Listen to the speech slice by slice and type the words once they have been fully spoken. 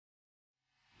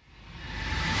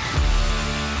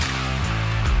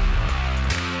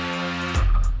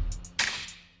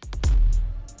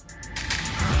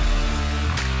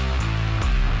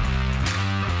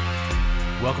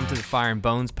Fire and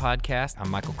Bones podcast. I'm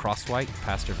Michael Crosswhite,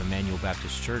 pastor of Emmanuel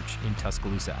Baptist Church in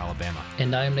Tuscaloosa, Alabama.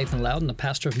 And I am Nathan Loudon, the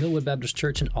pastor of Millwood Baptist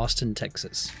Church in Austin,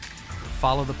 Texas.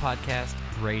 Follow the podcast,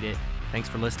 rate it. Thanks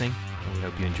for listening, and we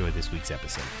hope you enjoyed this week's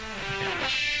episode.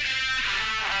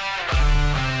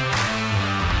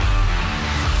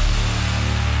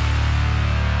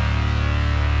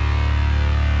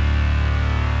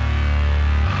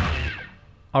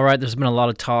 All right, there's been a lot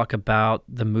of talk about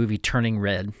the movie Turning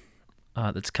Red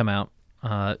that's come out.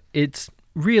 Is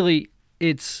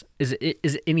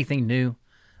it anything new?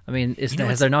 I mean,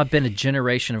 has there not been a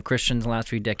generation of Christians in the last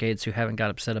few decades who haven't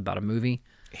got upset about a movie?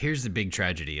 Here's the big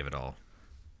tragedy of it all.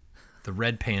 The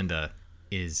red panda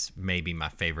is maybe my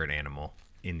favorite animal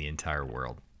in the entire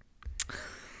world.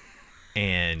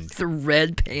 And The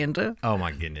red panda? oh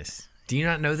my goodness. Do you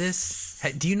not know this?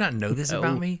 Do you not know this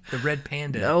about me? The red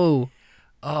panda. No.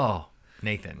 Oh,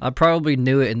 Nathan. I probably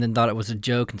knew it and then thought it was a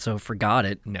joke and so forgot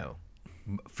it. No.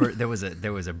 There was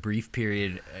a brief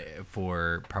period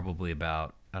for probably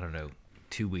about,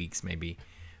 2 weeks maybe,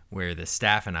 where the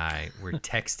staff and I were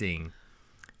texting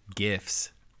GIFs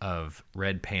of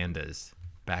red pandas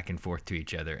back and forth to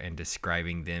each other and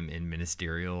describing them in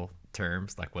ministerial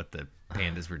terms, like what the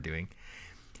pandas were doing.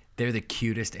 They're the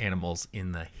cutest animals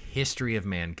in the history of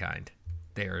mankind.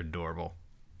 They are adorable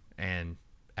and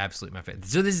absolutely my favorite.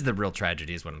 So this is the real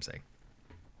tragedy, is what I'm saying.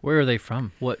 Where are they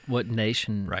from? What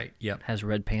nation Right, yep. has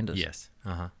red pandas? Yes.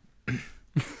 Uh-huh.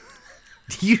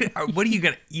 What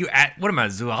am I, a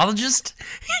zoologist?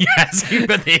 You asking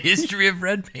about the history of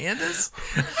red pandas?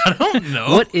 I don't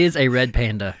know. What is a red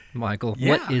panda, Michael?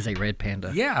 Yeah. What is a red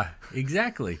panda? Yeah,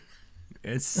 exactly.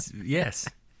 Yes.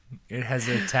 It has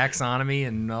a taxonomy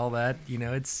and all that.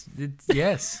 It's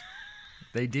yes.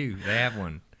 They do. They have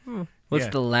one. What's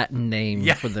Yeah. the Latin name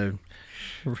Yeah. for the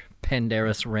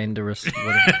Pandarus, Randarus,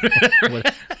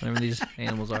 whatever these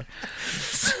animals are?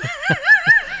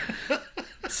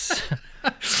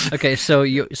 Okay, so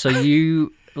you,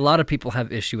 a lot of people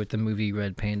have issue with the movie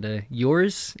Red Panda. You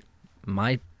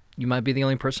might be the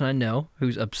only person I know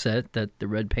who's upset that the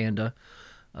red panda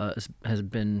has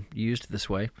been used this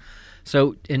way.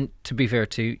 So, and to be fair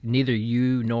too, neither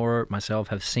you nor myself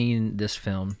have seen this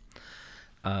film.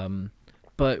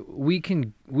 But we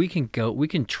can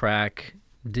track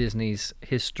Disney's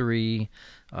history,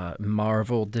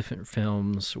 Marvel, different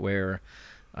films where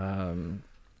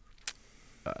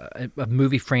a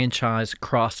movie franchise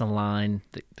crossed a line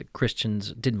that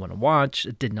Christians didn't want to watch,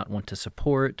 did not want to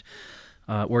support,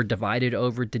 were divided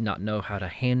over, did not know how to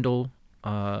handle.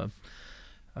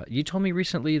 You told me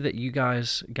recently that you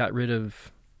guys got rid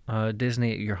of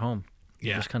Disney at your home. Yeah.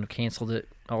 You just kind of canceled it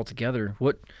altogether.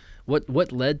 What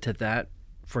led to that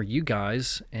for you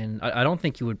guys? And I don't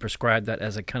think you would prescribe that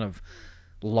as a kind of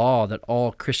law that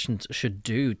all Christians should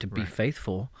do to be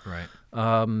faithful. Right.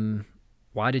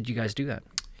 Why did you guys do that?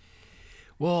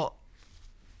 Well,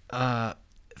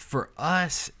 for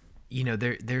us,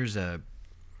 there's a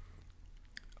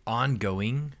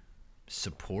ongoing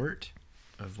support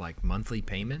of like monthly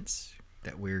payments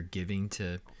that we're giving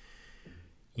to,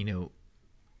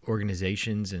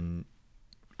 organizations and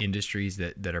industries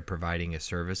that are providing a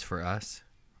service for us.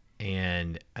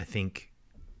 And I think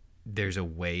there's a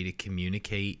way to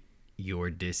communicate your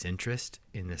disinterest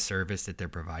in the service that they're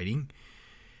providing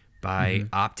by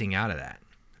opting out of that.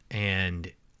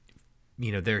 And,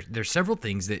 there's several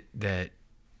things that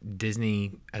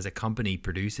Disney as a company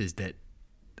produces that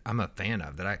I'm a fan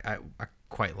of, that I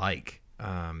quite like.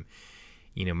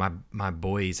 My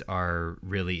boys are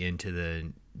really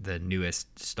into the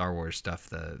newest Star Wars stuff,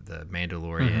 the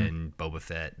Mandalorian, Boba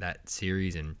Fett, that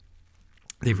series, and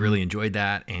they've really enjoyed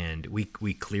that. And we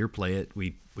clear play it.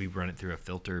 We run it through a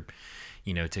filter,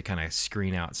 to kind of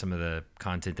screen out some of the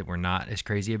content that we're not as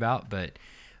crazy about, but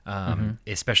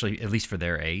especially at least for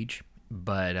their age.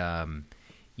 But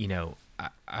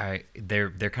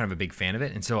they're kind of a big fan of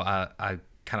it, and so I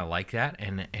kind of like that,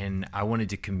 and I wanted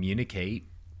to communicate,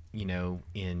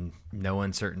 in no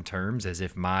uncertain terms, as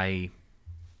if my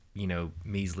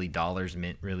measly dollars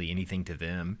meant really anything to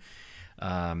them,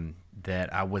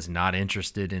 that I was not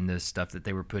interested in the stuff that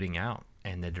they were putting out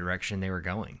and the direction they were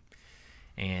going.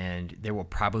 And there will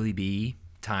probably be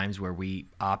times where we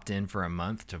opt in for a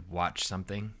month to watch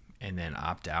something and then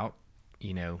opt out,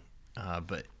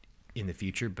 but in the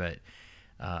future. But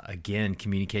again,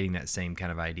 communicating that same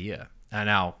kind of idea.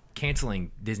 Now,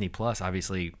 canceling Disney Plus,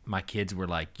 obviously, my kids were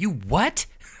like, "You what?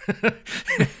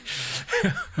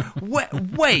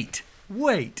 Wait.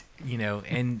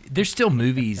 And there's still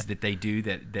movies that they do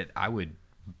that I would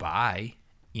buy.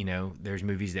 There's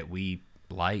movies that we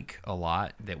like a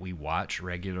lot that we watch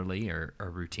regularly or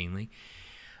routinely.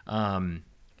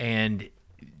 And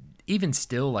even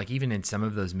still, like even in some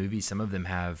of those movies, some of them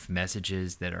have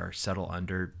messages that are subtle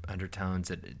undertones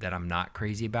that I'm not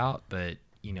crazy about, but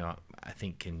I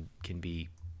think can be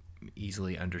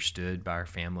easily understood by our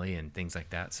family and things like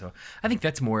that. So I think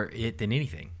that's more it than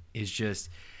anything, is just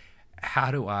how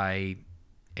do I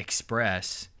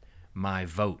express my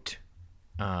vote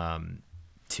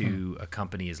to a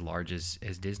company as large as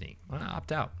Disney? Well, I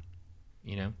opt out.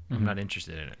 I'm not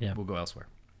interested in it. Yeah. We'll go elsewhere.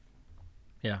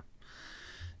 Yeah.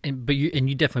 But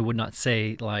you definitely would not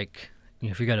say, like,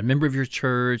 if you got a member of your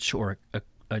church or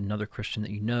another Christian that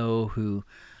you know who,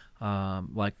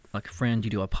 like a friend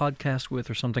you do a podcast with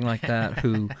or something like that,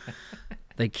 who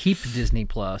they keep Disney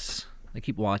Plus, they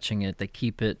keep watching it, they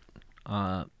keep it.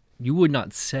 You would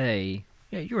not say,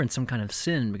 yeah, you're in some kind of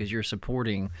sin because you're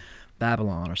supporting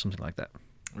Babylon or something like that.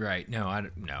 Right. No, I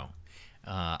don't. No.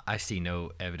 I see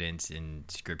no evidence in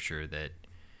Scripture that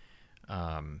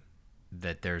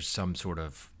that there's some sort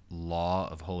of law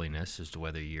of holiness as to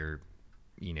whether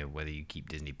whether you keep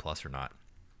Disney Plus or not.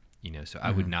 So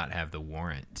I would not have the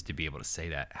warrant to be able to say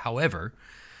that. However,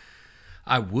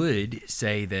 I would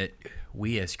say that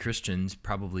we as Christians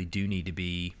probably do need to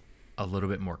be a little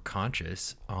bit more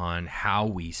conscious on how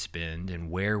we spend and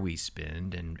where we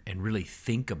spend, and really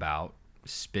think about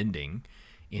spending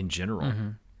in general.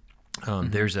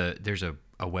 There's a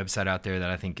website out there that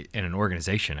I think, and an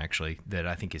organization actually, that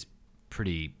I think is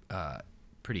pretty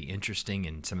interesting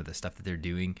in some of the stuff that they're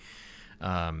doing,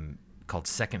 called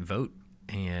Second Vote.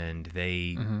 And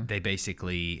they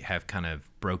basically have kind of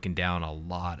broken down a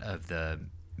lot of the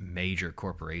major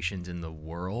corporations in the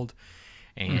world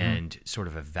and sort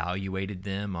of evaluated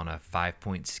them on a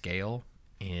 5-point scale.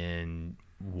 And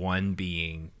one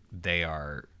being they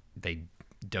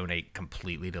donate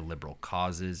completely to liberal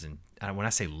causes. And when I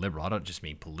say liberal, I don't just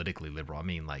mean politically liberal. I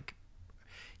mean like,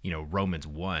 Romans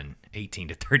 1, 18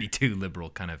 to 32 liberal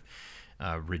kind of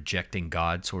rejecting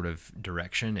God sort of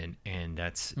direction. And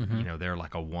that's, they're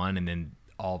like a 1 and then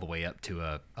all the way up to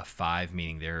a 5,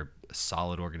 meaning they're a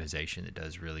solid organization that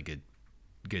does really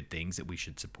good things that we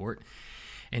should support.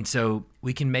 And so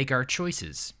we can make our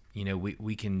choices.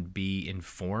 We can be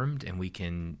informed, and we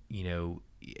can,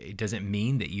 it doesn't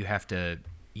mean that you have to,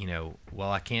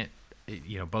 I can't,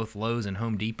 both Lowe's and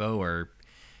Home Depot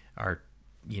are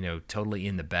totally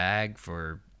in the bag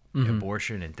for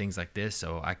abortion and things like this,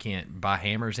 so I can't buy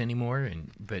hammers anymore.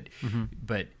 But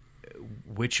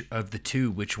which of the two,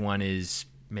 which one is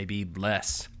maybe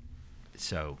less?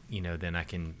 So then I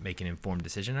can make an informed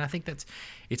decision. And I think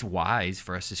it's wise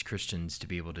for us as Christians to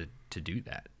be able to do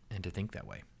that and to think that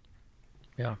way.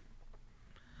 Yeah.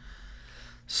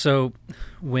 So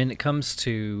when it comes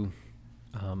to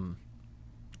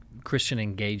Christian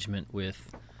engagement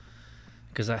with,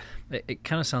 because it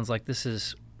kind of sounds like this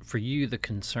is, for you, the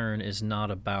concern is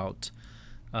not about,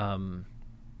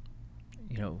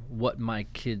 what my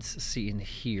kids see and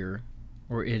hear,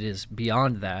 or it is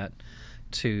beyond that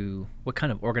to what kind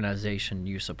of organization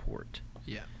you support.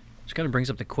 Yeah. Which kind of brings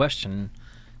up the question,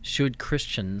 should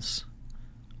Christians,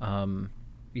 what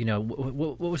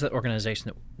was that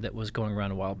organization that was going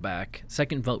around a while back?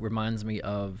 Second Vote reminds me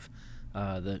of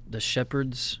the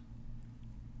Shepherd's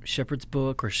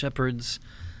book, or Shepherd's,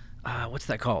 what's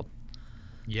that called?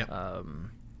 Yep.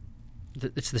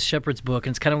 It's the Shepherd's book,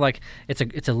 and it's kind of like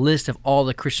it's a list of all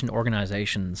the Christian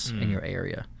organizations in your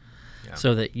area,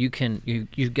 so that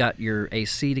you've got your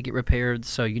AC to get repaired.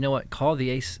 So you know what? Call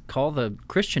the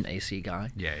Christian AC guy.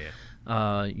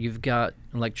 Yeah. You've got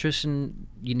an electrician.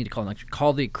 You need to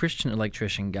call the Christian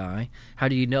electrician guy. How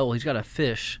do you know? Well, he's got a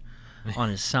fish on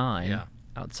his sign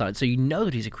outside, so you know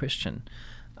that he's a Christian.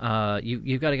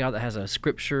 You've got a guy that has a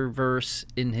scripture verse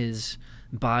in his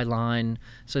byline,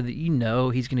 so that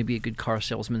he's going to be a good car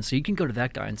salesman. So you can go to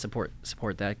that guy and support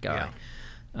that guy.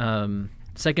 Yeah.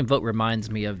 Second Vote reminds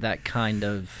me of that kind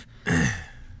of.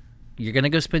 You're going to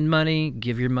go spend money.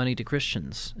 Give your money to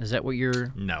Christians. Is that what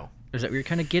you're? No. Is that what you're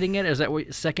kind of getting at? Is that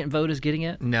what Second Vote is getting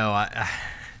at? No, I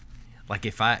like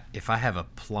if I have a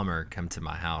plumber come to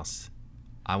my house,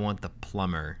 I want the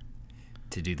plumber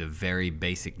to do the very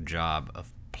basic job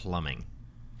of plumbing.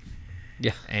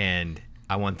 Yeah. And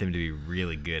I want them to be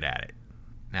really good at it.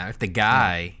 Now, if the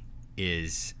guy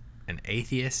is an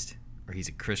atheist or he's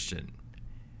a Christian,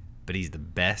 but he's the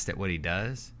best at what he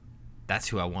does, that's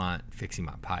who I want fixing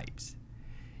my pipes.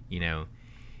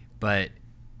 But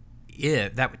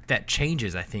if that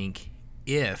changes, I think,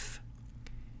 if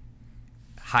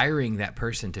hiring that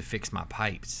person to fix my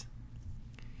pipes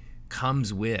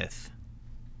comes with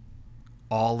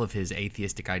all of his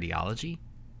atheistic ideology,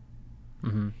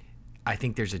 I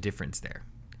think there's a difference there.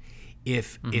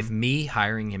 If me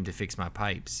hiring him to fix my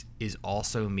pipes is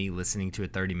also me listening to a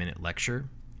 30-minute lecture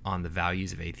on the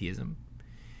values of atheism,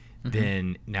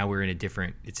 then now we're in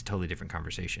it's a totally different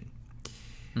conversation.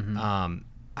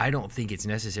 I don't think it's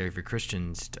necessary for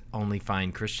Christians to only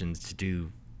find Christians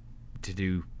to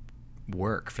do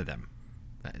work for them.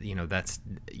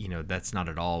 That's not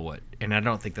at all what, and I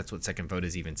don't think that's what Second Vote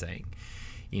is even saying.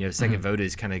 Second Vote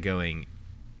is kind of going,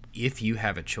 if you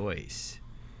have a choice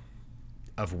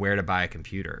of where to buy a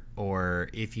computer, or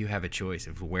if you have a choice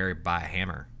of where to buy a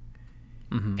hammer,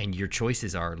 and your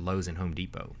choices are Lowe's and Home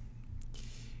Depot,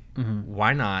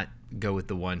 why not go with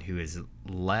the one who is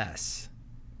less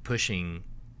pushing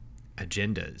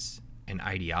agendas and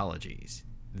ideologies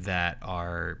that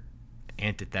are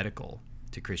antithetical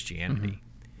to Christianity?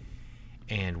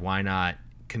 And why not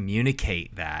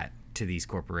communicate that to these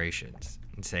corporations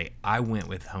and say, I went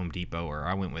with Home Depot or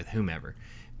I went with whomever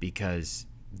because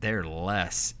they're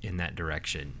less in that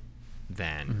direction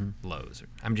than Lowe's.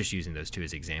 I'm just using those two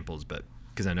as examples, but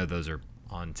because I know those are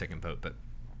on Second Vote, but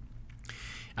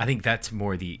I think that's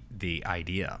more the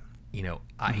idea.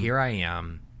 Here I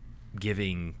am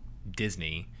giving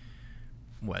Disney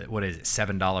what is it,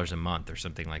 $7 a month or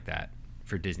something like that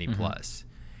for Disney Plus,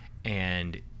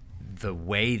 and the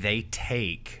way they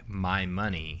take my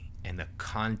money and the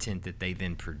content that they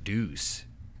then produce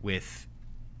with,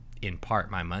 in part,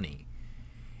 my money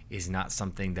is not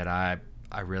something that I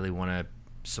really want to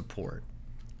support.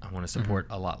 I want to support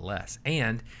a lot less.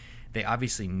 And they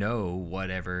obviously know what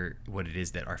it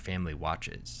is that our family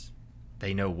watches.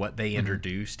 They know what they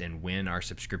introduced and when our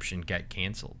subscription got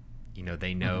canceled.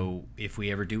 They know if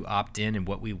we ever do opt in and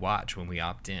what we watch when we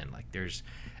opt in. Like, there's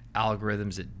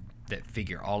algorithms that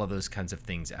figure all of those kinds of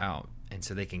things out. And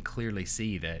so they can clearly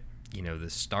see that, the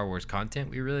Star Wars content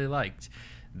we really liked.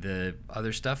 The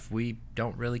other stuff we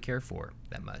don't really care for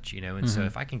that much, and so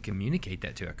if I can communicate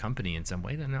that to a company in some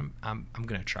way, then I'm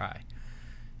going to try.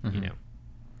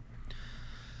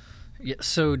 Yeah.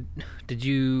 So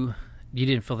you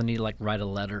didn't feel the need to like write a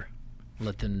letter,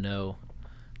 let them know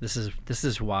this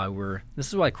is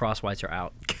why cross whites are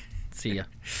out. See ya.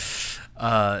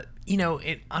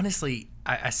 Honestly,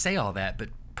 I say all that, but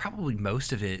probably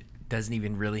most of it doesn't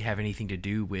even really have anything to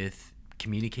do with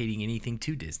communicating anything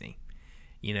to Disney.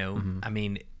 I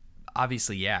mean,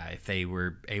 obviously, yeah, if they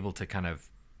were able to kind of,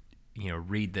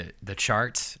 read the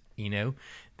charts,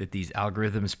 that these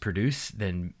algorithms produce,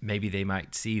 then maybe they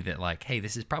might see that, like, hey,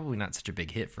 this is probably not such a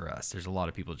big hit for us. There's a lot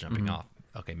of people jumping off.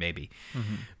 Okay, maybe.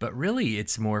 But really,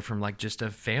 it's more from like just a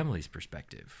family's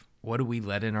perspective. What do we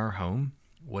let in our home?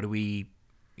 What do we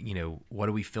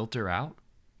filter out?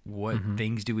 What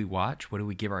things do we watch? What do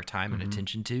we give our time and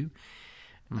attention to?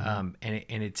 And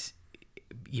it's,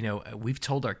 we've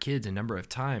told our kids a number of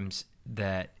times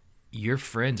that your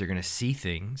friends are going to see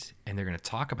things and they're going to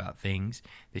talk about things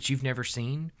that you've never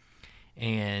seen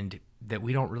and that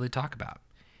we don't really talk about.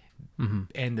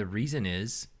 And the reason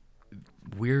is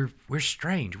we're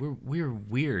strange. We're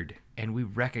weird, and we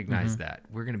recognize that.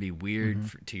 We're going to be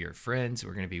weird to your friends.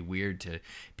 We're going to be weird to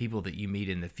people that you meet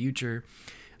in the future,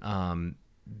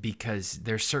 because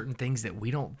there's certain things that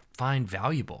we don't find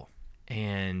valuable.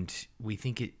 And we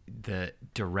think the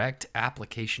direct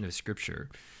application of Scripture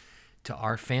to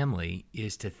our family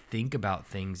is to think about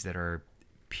things that are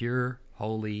pure,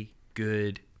 holy,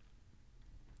 good,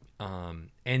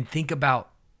 and think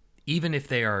about, even if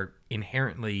they are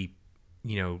inherently,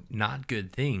 not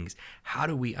good things, how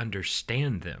do we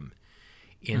understand them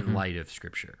in light of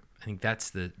Scripture? I think that's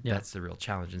the real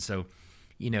challenge. And so,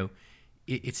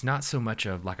 it's not so much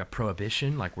of like a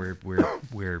prohibition, like we're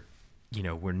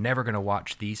never going to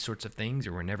watch these sorts of things,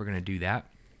 or we're never going to do that,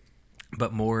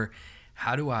 but more,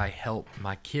 how do I help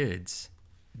my kids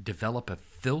develop a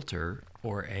filter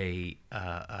or a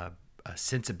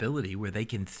sensibility where they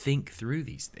can think through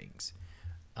these things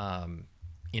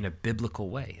in a biblical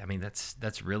way? I mean,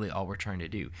 that's really all we're trying to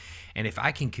do. And if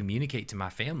I can communicate to my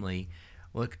family,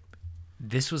 look,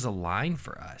 this was a line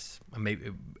for us.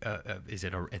 Maybe it's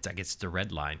the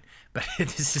red line, but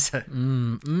this is a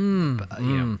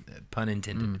pun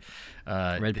intended.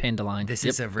 Red panda line. This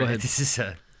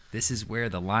is where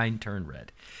the line turned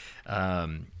red,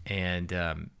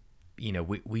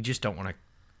 we just don't want to.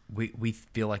 We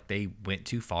feel like they went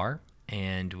too far,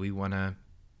 and we want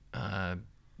to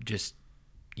just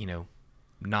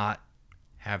not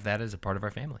have that as a part of our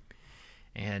family,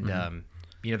 and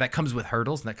that comes with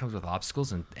hurdles, and that comes with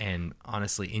obstacles, and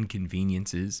honestly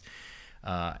inconveniences,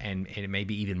 and it may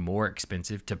be even more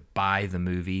expensive to buy the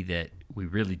movie that we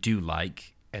really do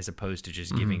like, as opposed to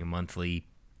just giving a monthly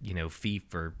fee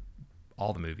for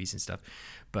all the movies and stuff.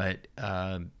 But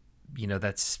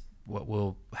that's what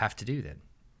we'll have to do then,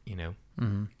 you know.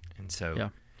 Mm-hmm. And so, Yeah.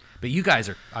 but you guys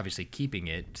are obviously keeping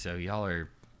it, so y'all are,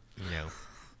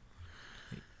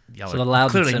 So the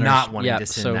loud clearly sinners, not wanting yeah, to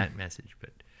send so that message.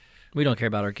 But we don't care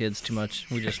about our kids too much.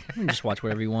 We just watch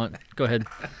whatever you want. Go ahead.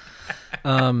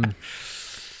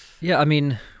 Yeah, I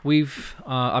mean,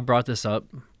 I brought this up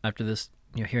after this,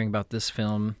 hearing about this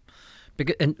film,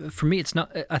 and for me, it's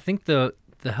not. I think the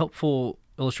helpful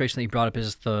illustration that you brought up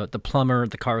is the plumber,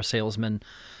 the car salesman.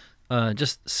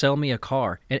 Just sell me a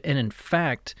car, and in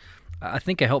fact, I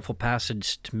think a helpful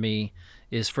passage to me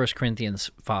is 1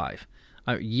 Corinthians 5.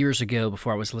 Years ago,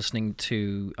 before I was listening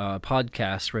to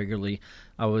podcasts regularly,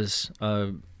 I was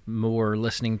more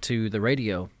listening to the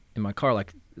radio in my car.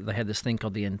 Like, they had this thing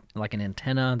called an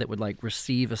antenna that would like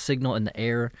receive a signal in the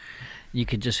air. You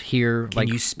could just hear can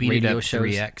you speed it up shows.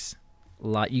 3x?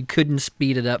 You couldn't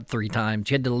speed it up 3 times.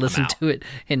 You had to listen to it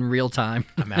in real time.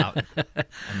 I'm out.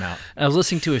 I was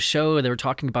listening to a show. They were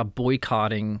talking about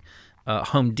boycotting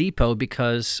Home Depot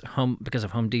because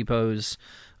of Home Depot's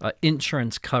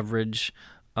insurance coverage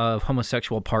of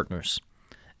homosexual partners.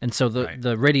 And so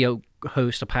the radio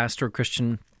host, a pastor, a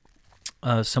Christian,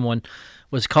 someone,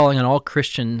 was calling on all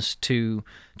Christians to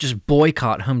just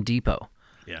boycott Home Depot.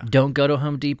 Yeah. Don't go to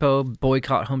Home Depot,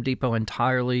 boycott Home Depot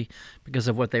entirely because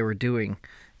of what they were doing.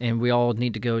 And we all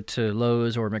need to go to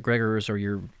Lowe's or McGregor's or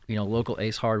your local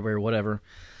Ace Hardware, whatever.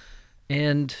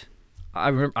 And I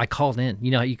remember I called in.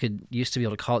 You used to be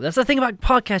able to call. That's the thing about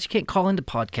podcasts. You can't call into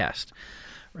podcast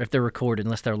if they're recorded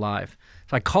unless they're live.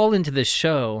 So I called into this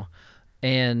show,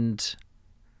 and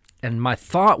my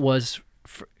thought was,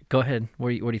 go ahead. What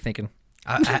are you thinking?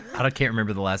 I can't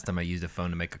remember the last time I used a phone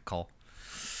to make a call.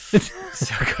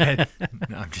 So go ahead.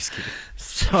 No, I'm just kidding.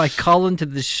 So I call into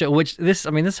the show, this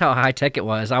is how high tech it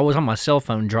was. I was on my cell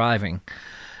phone driving,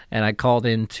 and I called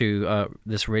into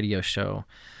this radio show,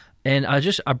 and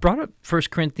I brought up 1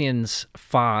 Corinthians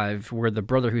 5, where the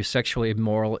brother who's sexually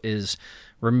immoral is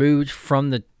removed from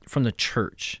the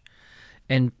church,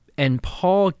 and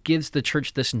Paul gives the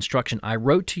church this instruction: I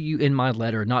wrote to you in my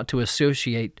letter not to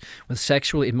associate with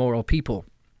sexually immoral people.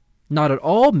 Not at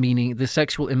all meaning the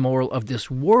sexual immoral of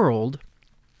this world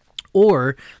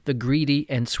or the greedy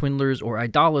and swindlers or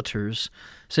idolaters,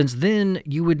 since then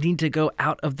you would need to go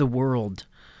out of the world.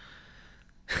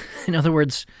 In other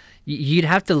words, you'd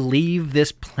have to leave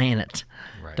this planet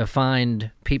to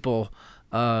find people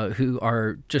who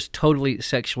are just totally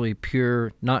sexually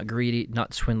pure, not greedy,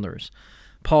 not swindlers.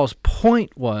 Paul's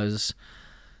point was,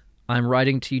 I'm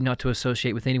writing to you not to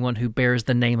associate with anyone who bears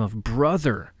the name of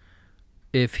brother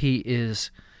if he is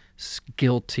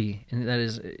guilty. And that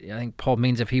is, I think Paul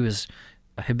means if he was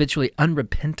habitually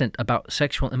unrepentant about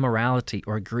sexual immorality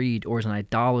or greed, or is an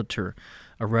idolater,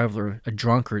 a reveler, a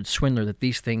drunkard, swindler, that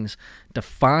these things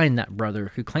define that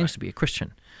brother who claims to be a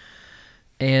Christian.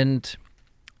 And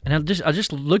I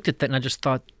just looked at that, and I just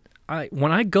thought,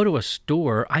 when I go to a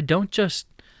store, I'm not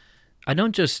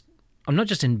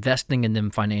just investing in them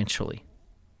financially,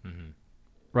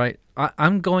 right?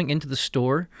 I'm going into the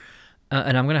store,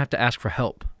 and I'm going to have to ask for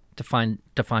help to find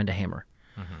a hammer.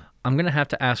 I'm going to have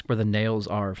to ask where the nails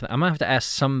are. I'm going to have to ask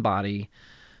somebody,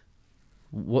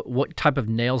 what type of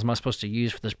nails am I supposed to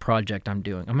use for this project I'm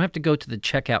doing? I'm going to have to go to the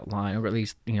checkout line, or at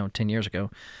least 10 years ago,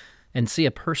 and see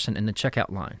a person in the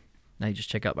checkout line. Now you just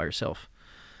check out by yourself.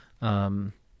 But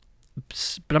I'm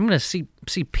going to see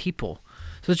people.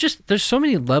 So there's so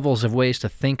many levels of ways to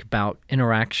think about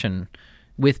interaction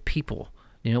with people.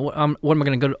 What am I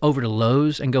going to go over to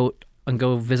Lowe's and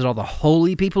go visit all the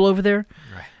holy people over there,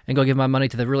 and go give my money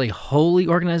to the really holy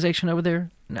organization over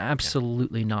there? No,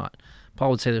 absolutely not.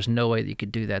 Paul would say there's no way that you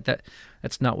could do that.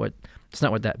 That's not what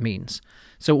that means.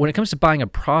 So when it comes to buying a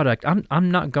product,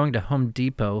 I'm not going to Home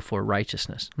Depot for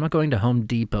righteousness. I'm not going to Home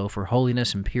Depot for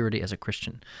holiness and purity as a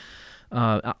Christian.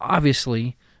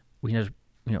 Obviously, we know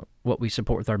what we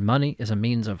support with our money is a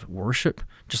means of worship,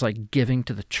 just like giving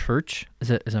to the church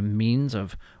is a means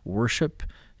of worship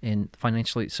and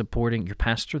financially supporting your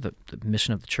pastor, the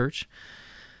mission of the church.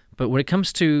 But when it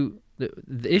comes to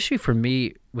the issue for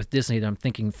me with Disney that I'm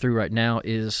thinking through right now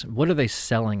is, what are they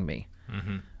selling me?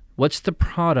 What's the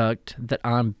product that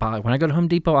I'm buying? When I go to Home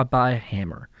Depot, I buy a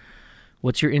hammer.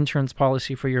 What's your insurance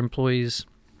policy for your employees?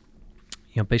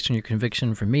 Based on your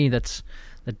conviction. For me, that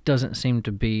doesn't seem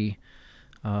to be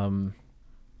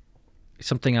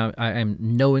something I am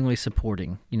knowingly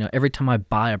supporting. Every time I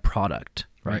buy a product,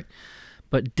 right?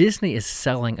 But Disney is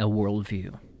selling a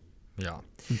worldview. Yeah.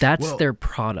 That's their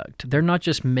product. They're not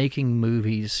just making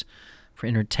movies for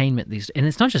entertainment. And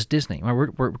it's not just Disney.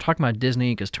 We're talking about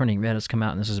Disney because Turning Red has come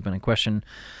out, and this has been a question.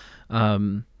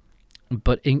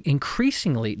 But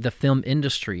increasingly, the film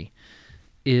industry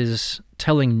is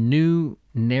telling new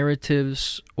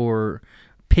narratives or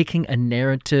picking a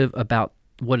narrative about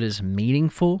what is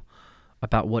meaningful,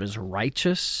 about what is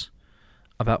righteous,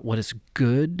 about what is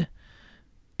good,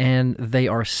 and they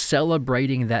are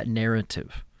celebrating that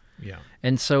narrative. Yeah.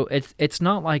 And so it's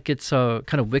not like it's a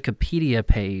kind of Wikipedia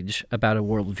page about a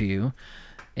worldview,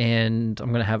 and I'm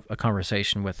going to have a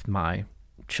conversation with my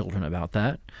children about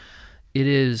that. It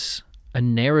is a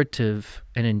narrative,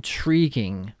 an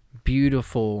intriguing,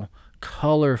 beautiful,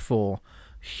 colorful,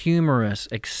 humorous,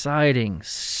 exciting,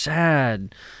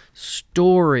 sad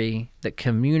story that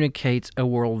communicates a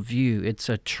worldview. It's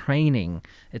a training.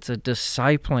 It's a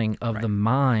discipling of the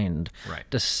mind,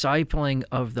 discipling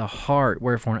of the heart,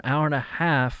 where for an hour and a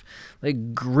half, they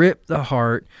grip the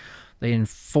heart, they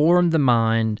inform the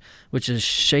mind, which is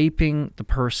shaping the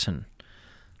person.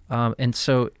 And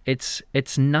so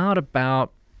it's not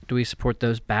about, do we support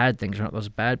those bad things or not those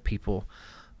bad people?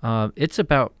 It's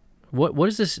about, what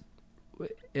is this?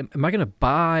 Am I going to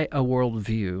buy a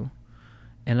worldview?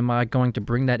 And am I going to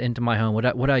bring that into my home?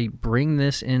 Would I bring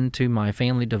this into my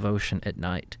family devotion at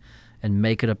night and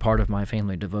make it a part of my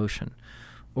family devotion?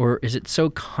 Or is it so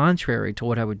contrary to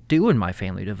what I would do in my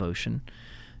family devotion,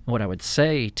 what I would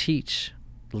say, teach,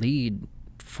 lead,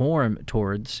 form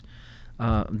towards,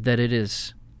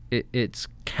 that it's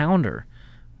counter,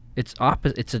 it's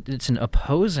opposite, it's an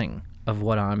opposing of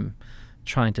what I'm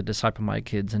trying to disciple my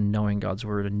kids and knowing God's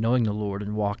word and knowing the Lord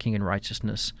and walking in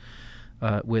righteousness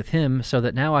with Him, so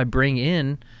that now I bring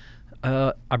in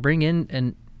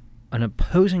an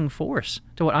opposing force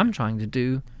to what I'm trying to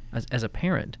do as a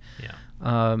parent. Yeah.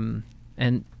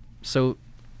 And so,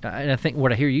 and I think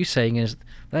what I hear you saying is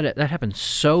that happens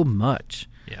so much.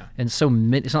 Yeah. And so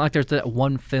it's not like there's that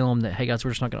one film that, hey guys,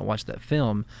 we're just not going to watch that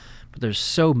film, but there's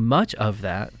so much of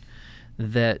that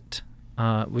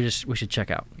we should check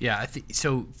out. Yeah.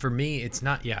 So for me, it's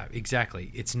not. Yeah.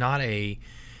 Exactly. It's not an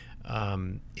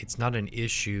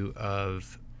issue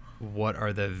of what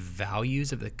are the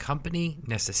values of the company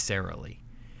necessarily.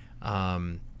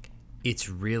 It's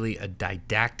really a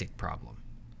didactic problem.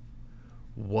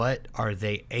 What are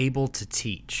they able to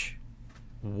teach?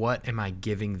 What am I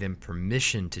giving them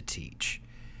permission to teach?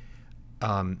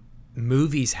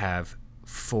 Movies have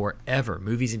forever.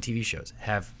 Movies and TV shows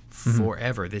have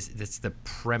forever. That's the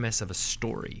premise of a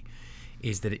story,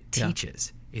 is that it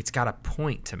teaches. Yeah. It's got a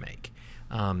point to make.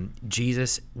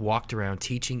 Jesus walked around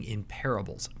teaching in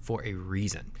parables for a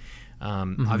reason.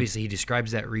 Obviously, he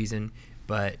describes that reason,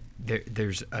 but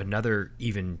there's another,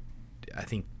 even I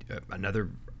think another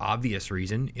obvious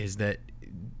reason is that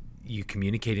you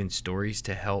communicate in stories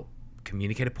to help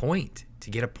communicate a point, to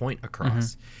get a point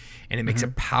across. And it makes a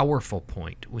powerful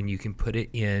point when you can put it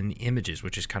in images,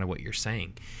 which is kind of what you're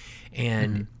saying.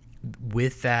 And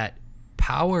with that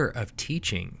power of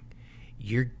teaching,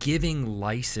 you're giving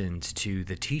license to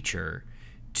the teacher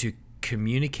to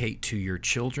communicate to your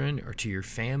children or to your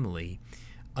family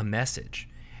a message.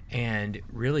 And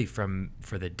really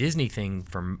for the Disney thing,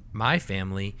 from my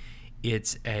family,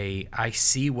 it's I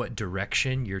see what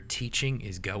direction your teaching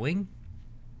is going,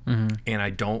 and I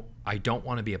don't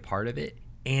want to be a part of it.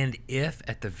 And if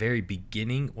at the very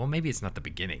beginning, well, maybe it's not the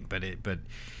beginning, but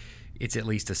it's at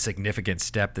least a significant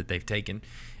step that they've taken.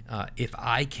 If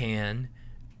I can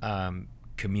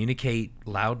communicate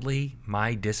loudly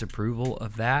my disapproval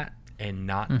of that and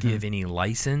not give any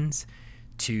license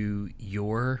to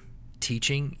your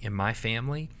teaching in my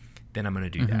family, then I'm going to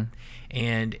do that.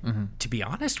 And to be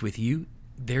honest with you,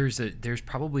 there's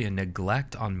probably a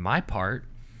neglect on my part,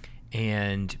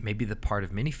 and maybe the part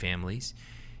of many families,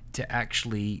 to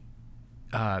actually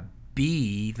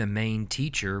be the main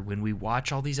teacher when we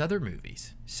watch all these other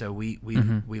movies. So we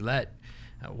let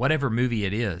whatever movie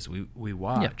it is we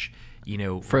watch,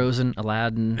 Frozen,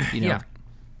 Aladdin,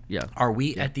 Are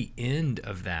we at the end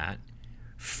of that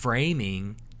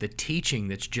framing the teaching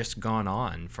that's just gone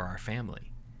on for our family?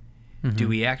 Do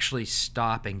we actually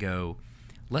stop and go,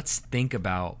 let's think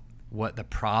about what the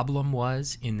problem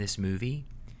was in this movie,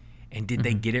 and did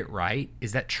they get it right?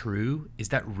 Is that true? Is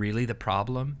that really the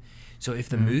problem? So if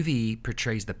the movie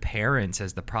portrays the parents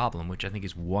as the problem, which I think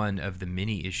is one of the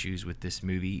many issues with this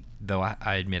movie, though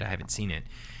I admit I haven't seen it,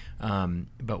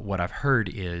 but what I've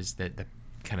heard is that the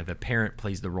parent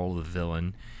plays the role of the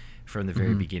villain from the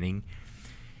very beginning.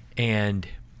 And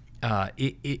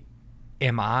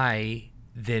am I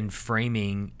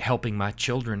then helping my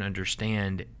children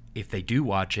understand, if they do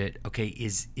watch it, okay,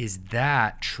 is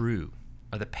that true?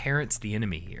 Are the parents the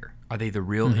enemy here? Are they the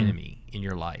real enemy in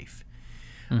your life?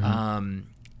 And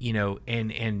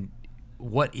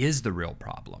what is the real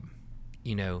problem?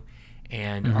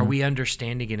 And are we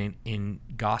understanding it in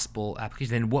gospel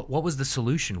application? Then what was the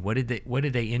solution? What did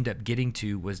they end up getting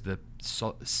to was the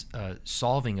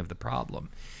solving of the problem.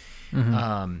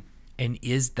 And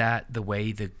is that the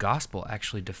way the gospel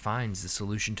actually defines the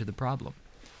solution to the problem?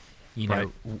 You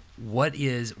know, what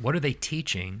are they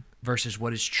teaching versus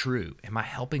what is true? Am I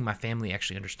helping my family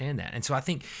actually understand that? And so I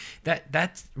think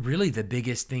that's really the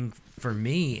biggest thing for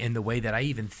me in the way that I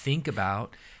even think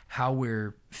about how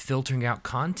we're filtering out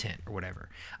content or whatever.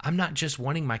 I'm not just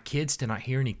wanting my kids to not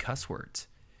hear any cuss words.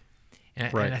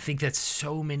 And I think that's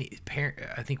so many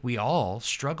I think we all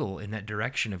struggle in that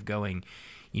direction of going,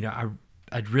 you know,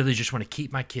 I'd really just want to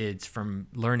keep my kids from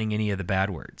learning any of the bad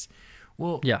words.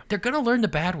 Well, they're going to learn the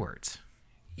bad words.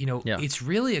 You know, it's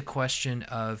really a question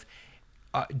of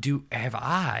have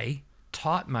I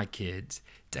taught my kids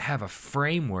to have a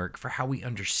framework for how we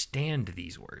understand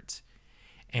these words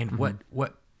and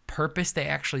what purpose they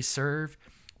actually serve,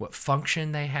 what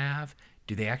function they have.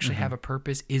 Do they actually have a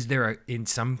purpose? Is there in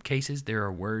some cases there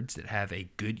are words that have a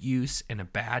good use and a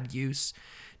bad use?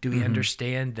 Do we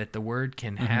understand that the word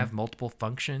can have multiple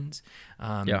functions?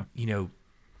 You know,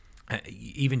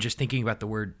 even just thinking about the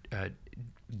word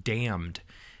damned,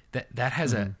 that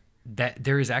has that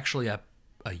there is actually a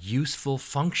useful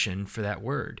function for that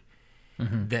word.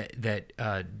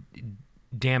 That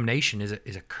damnation is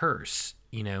a curse,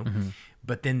 you know,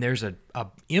 but then there's a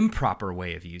improper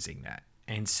way of using that.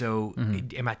 And so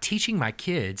am I teaching my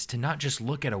kids to not just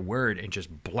look at a word and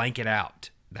just blank it out?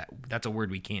 That's a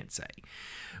word we can't say,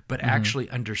 but actually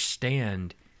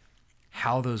understand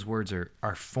how those words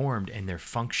are formed and their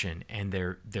function and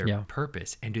their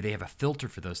purpose, and do they have a filter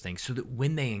for those things so that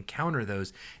when they encounter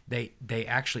those, they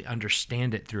actually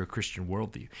understand it through a Christian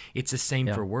worldview. It's the same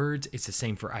for words. It's the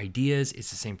same for ideas. It's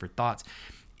the same for thoughts.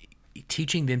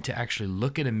 Teaching them to actually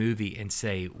look at a movie and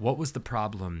say, what was the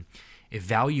problem?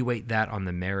 Evaluate that on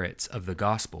the merits of the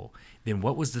gospel. Then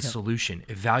what was the solution?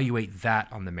 Evaluate that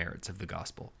on the merits of the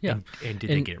gospel. And did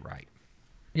they get it right?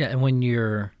 Yeah, and when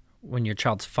your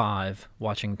child's 5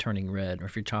 watching Turning Red, or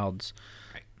if your child's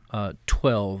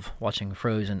 12 watching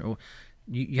Frozen,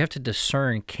 you have to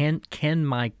discern, can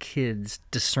my kids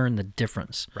discern the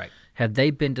difference? Right. Have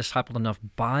they been discipled enough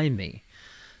by me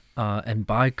and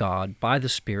by God, by the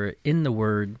Spirit, in the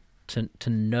Word to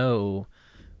know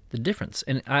the difference?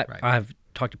 And I've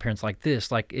talked to parents like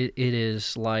this, like it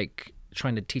is like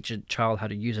trying to teach a child how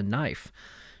to use a knife.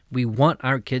 We want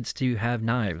our kids to have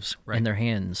knives in their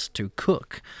hands to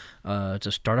cook,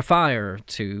 to start a fire,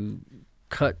 to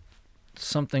cut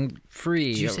something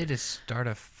free. Did you say to start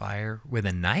a fire with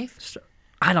a knife?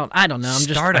 I don't know.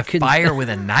 Start a fire with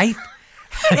a knife?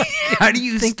 How do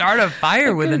you start a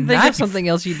fire with a knife? Think of something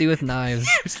else you do with knives.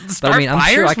 Start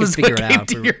I'm sure I can was figure what it came out.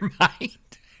 to your mind.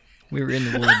 We were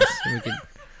in the woods. And we could.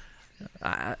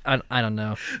 I don't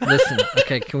know. Listen,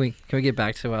 okay. Can we get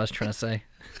back to what I was trying to say?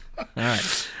 All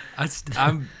right.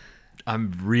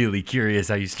 I'm really curious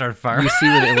how you start a fire. You see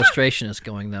where the illustration is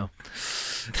going, though.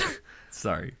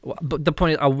 Sorry. But the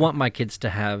point is, I want my kids to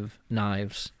have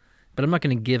knives, but I'm not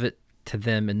going to give it to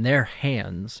them in their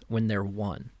hands when they're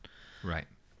 1. Right.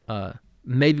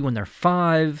 Maybe when they're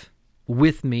 5,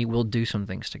 with me, we'll do some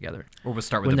things together. Or we'll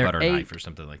start with a butter knife or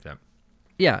something like that.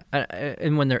 Yeah,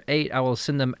 and when they're 8, I will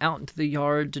send them out into the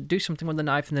yard to do something with the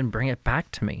knife and then bring it back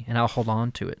to me, and I'll hold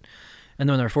on to it. And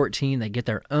then when they're 14, they get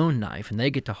their own knife, and they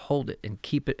get to hold it and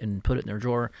keep it and put it in their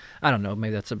drawer. I don't know,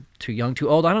 maybe that's too young, too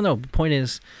old. I don't know. The point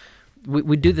is,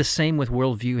 we do the same with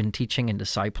worldview and teaching and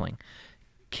discipling.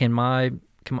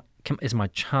 Is my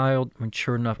child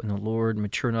mature enough in the Lord,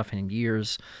 mature enough in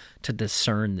years to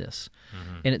discern this?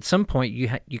 And at some point,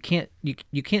 you can't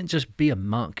just be a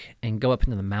monk and go up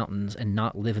into the mountains and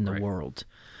not live in the world.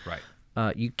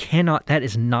 Right. You cannot. That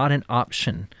is not an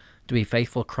option to be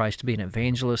faithful to Christ, to be an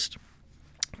evangelist,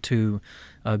 to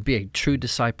be a true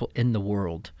disciple in the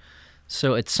world.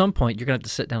 So at some point, you're going to have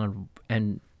to sit down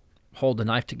and hold the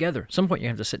knife together. At some point, you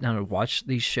have to sit down and watch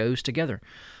these shows together.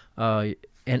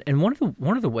 And one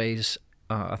of the ways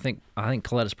I think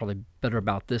Coletta's probably better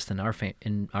about this than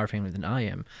in our family than I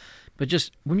am. But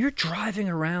just when you're driving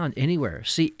around anywhere,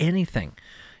 see anything,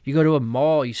 you go to a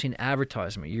mall, you see an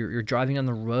advertisement, you're driving on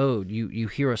the road, you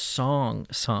hear a song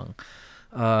sung.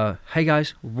 Hey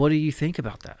guys, what do you think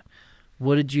about that?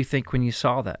 What did you think when you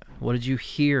saw that? What did you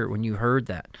hear when you heard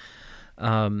that?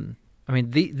 I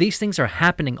mean, these things are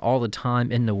happening all the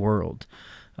time in the world.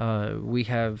 We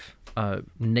have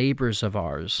neighbors of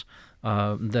ours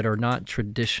that are not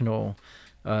traditional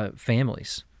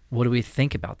families. What do we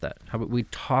think about that? How about we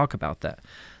talk about that?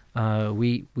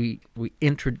 We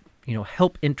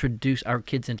help introduce our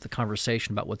kids into the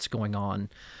conversation about what's going on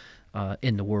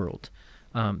in the world.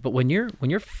 But when you're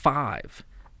 5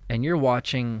 and you're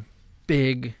watching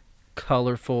big,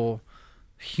 colorful,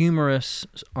 humorous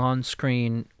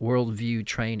on-screen worldview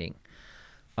training,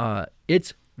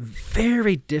 it's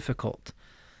very difficult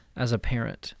as a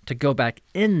parent to go back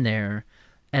in there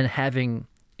and, having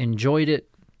enjoyed it,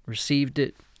 received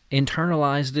it,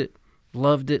 internalized it,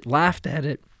 loved it, laughed at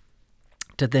it,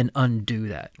 to then undo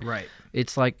that. Right.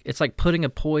 It's like putting a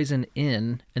poison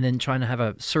in and then trying to have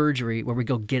a surgery where we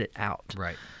go get it out.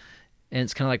 Right. And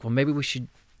it's kind of like, well, maybe we should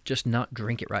just not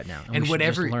drink it right now, and we should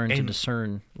just learn to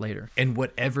discern later. And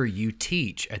whatever you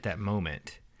teach at that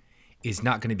moment is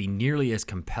not going to be nearly as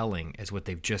compelling as what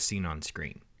they've just seen on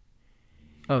screen.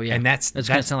 Oh yeah, and that's going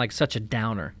to sound like such a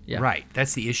downer. Yeah, right.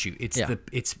 That's the issue. It's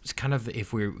kind of,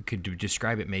 if we could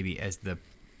describe it maybe as the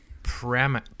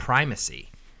primacy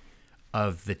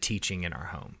of the teaching in our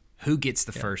home. Who gets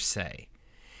the first say?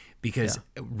 Because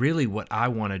really, what I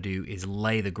want to do is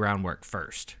lay the groundwork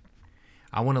first.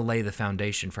 I want to lay the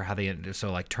foundation for how they.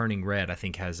 So, like Turning Red, I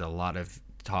think has a lot of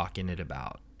talk in it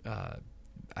about.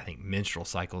 I think menstrual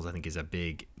cycles. I think is a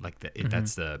big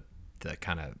that's the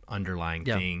kind of underlying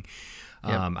thing.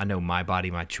 I know My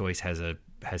Body, My Choice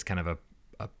has kind of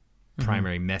a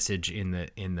primary message in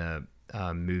the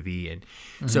movie, and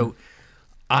so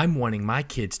I'm wanting my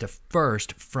kids to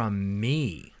first, from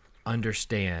me,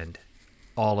 understand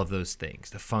all of those things,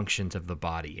 the functions of the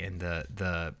body, and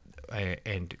the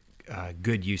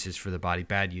good uses for the body,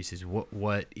 bad uses.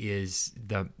 What is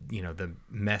the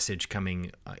message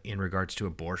coming in regards to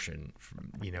abortion,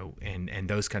 and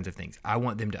those kinds of things. I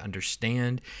want them to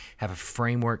understand, have a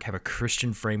framework, have a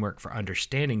Christian framework for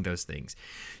understanding those things,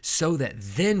 so that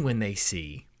then when they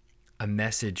see a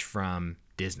message from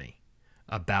Disney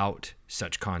about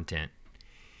such content,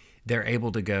 they're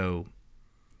able to go,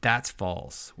 that's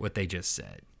false, what they just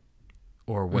said,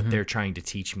 or what they're trying to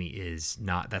teach me is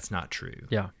not. That's not true.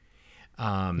 Yeah.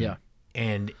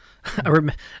 And I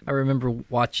remember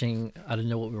watching. I don't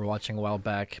know what we were watching a while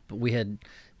back, but we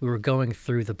were going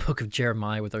through the book of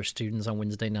Jeremiah with our students on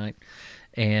Wednesday night,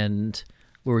 and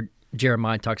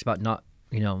Jeremiah talks about not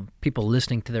people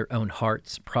listening to their own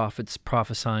hearts, prophets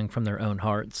prophesying from their own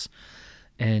hearts,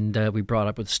 and we brought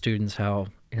up with students how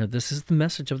this is the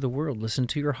message of the world. Listen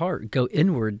to your heart. Go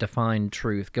inward to find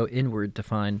truth. Go inward to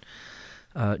find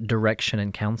direction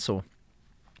and counsel.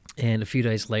 And a few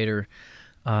days later,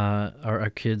 our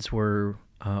kids were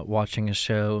watching a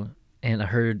show, and I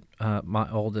heard my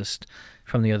oldest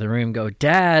from the other room go,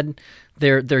 "Dad,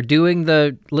 they're doing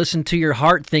the listen to your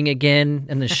heart thing again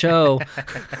in the show."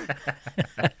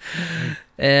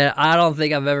 And I don't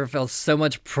think I've ever felt so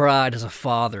much pride as a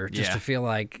father, just to feel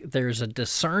like there's a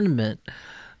discernment,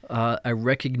 a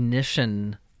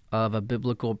recognition of a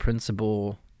biblical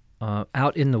principle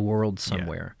out in the world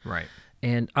somewhere. Yeah, right.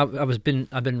 And I've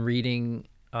been reading.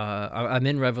 I'm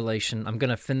in Revelation. I'm going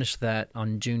to finish that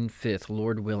on June 5th,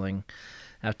 Lord willing,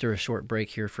 after a short break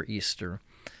here for Easter.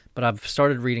 But I've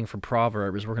started reading for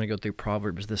Proverbs. We're going to go through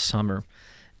Proverbs this summer,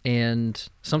 and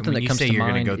something that comes to mind is. When you say you're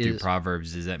going to go through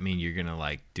Proverbds, does that mean you're going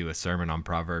to do a sermon on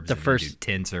Proverbs? Do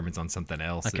 10 sermons on something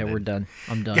else? Okay, we're done.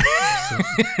 I'm done.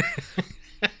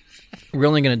 We're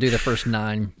only going to do the first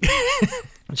 9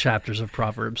 chapters of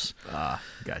Proverbs.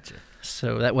 Gotcha.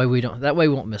 So that way we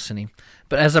won't miss any.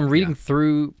 But as I'm reading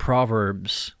through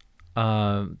Proverbs,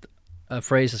 a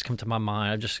phrase has come to my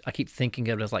mind. I keep thinking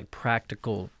of it as like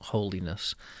practical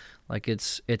holiness, like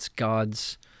it's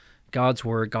God's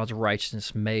word, God's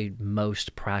righteousness made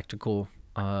most practical.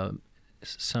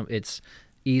 It's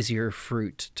easier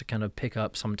fruit to kind of pick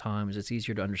up sometimes. It's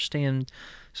easier to understand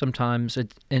sometimes.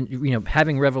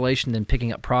 Having Revelation and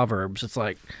picking up Proverbs, it's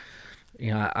like.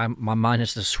 My mind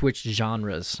has to switch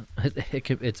genres.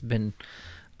 It's been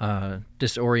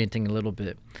disorienting a little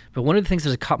bit. But one of the things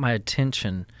that has caught my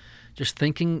attention, just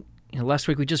thinking, last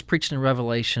week we just preached in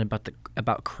Revelation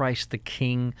about Christ the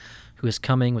King, who is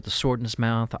coming with the sword in his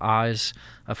mouth, the eyes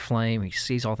of flame. He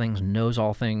sees all things, knows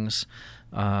all things.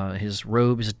 His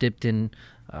robe is dipped in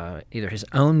either his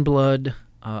own blood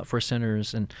for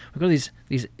sinners, and we've got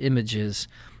these images,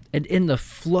 and in the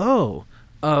flow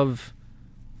of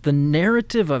the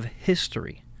narrative of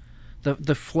history,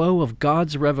 the flow of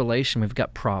God's revelation, we've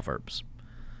got Proverbs.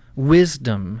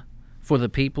 Wisdom for the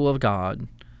people of God,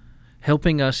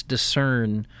 helping us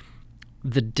discern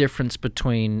the difference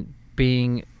between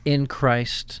being in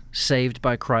Christ, saved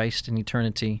by Christ in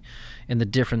eternity, and the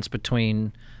difference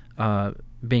between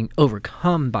being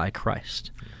overcome by Christ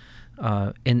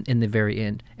in the very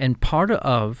end. And part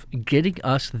of getting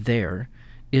us there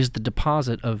is the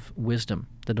deposit of wisdom,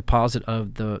 the deposit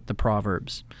of the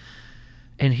Proverbs.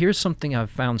 And here's something I've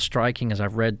found striking as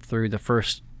I've read through the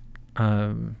first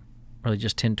really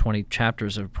just 10, 20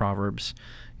 chapters of Proverbs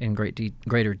in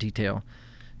greater detail,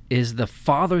 is the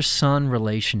father-son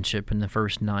relationship in the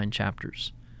first 9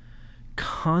 chapters.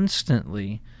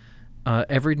 Constantly,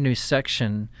 every new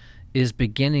section is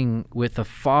beginning with a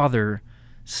father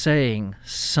saying,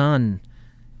 "Son,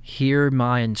 hear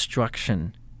my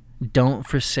instruction. Don't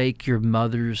forsake your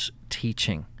mother's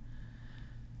teaching.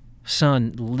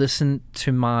 Son, listen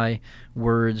to my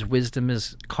words. Wisdom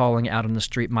is calling out on the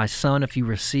street. My son, if you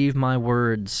receive my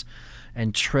words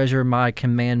and treasure my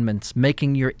commandments,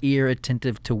 making your ear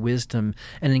attentive to wisdom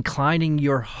and inclining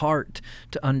your heart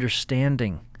to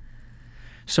understanding."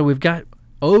 So we've got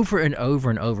over and over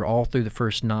and over, all through the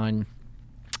first 9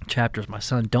 chapters, "My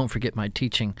son, don't forget my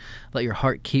teaching. Let your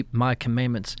heart keep my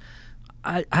commandments."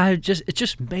 It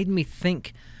just made me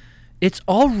think it's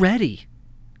already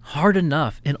hard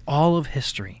enough in all of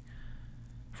history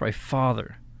for a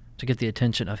father to get the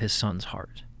attention of his son's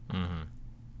heart. Mm-hmm.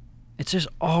 It's just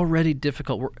already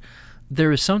difficult.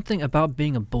 There is something about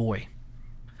being a boy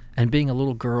and being a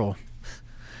little girl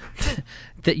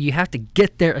that you have to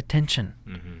get their attention.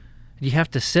 Mm-hmm. You have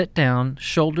to sit down,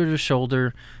 shoulder to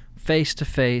shoulder, face to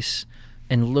face,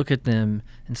 and look at them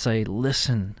and say,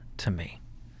 "Listen to me."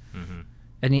 Mm-hmm.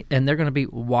 And they're going to be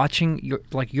watching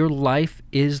your life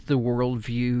is the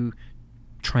worldview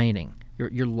training.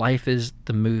 Your life is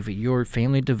the movie. Your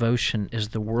family devotion is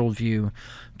the worldview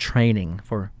training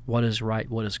for what is right,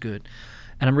 what is good.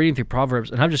 And I'm reading through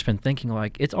Proverbs, and I've just been thinking,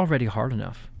 like, it's already hard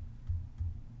enough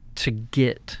to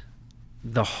get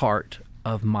the heart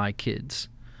of my kids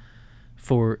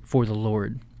for the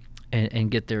Lord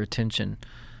and get their attention.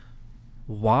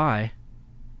 Why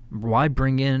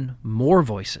bring in more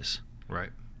voices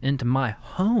Right. into my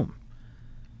home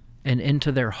and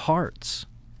into their hearts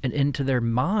and into their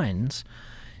minds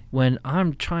when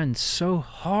I'm trying so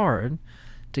hard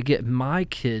to get my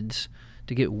kids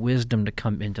to get wisdom to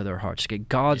come into their hearts, to get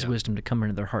God's wisdom to come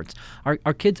into their hearts.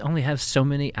 Our kids only have so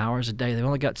many hours a day. They've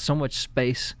only got so much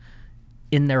space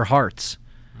in their hearts,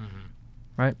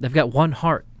 right? They've got one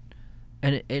heart,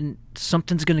 and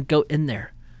something's going to go in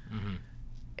there. Mm-hmm.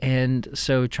 And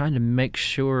so trying to make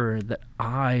sure that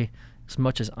I, as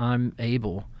much as I'm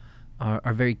able,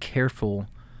 are very careful,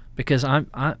 because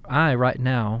I right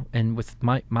now, and with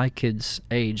my kids'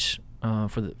 age,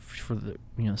 for the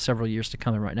several years to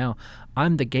come, and right now,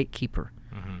 I'm the gatekeeper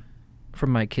for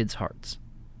my kids' hearts.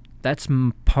 That's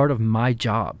part of my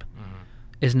job.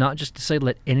 Is not just to say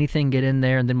let anything get in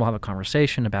there and then we'll have a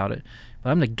conversation about it,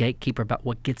 but I'm the gatekeeper about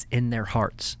what gets in their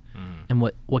hearts and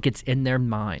what gets in their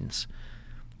minds.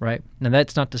 Right? Now,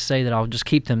 that's not to say that I'll just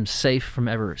keep them safe from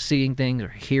ever seeing things or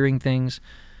hearing things.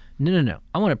 No.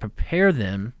 I want to prepare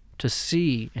them to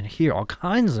see and hear all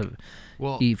kinds of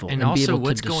evil and also be able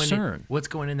what's to discern. what's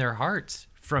going in their hearts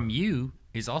from you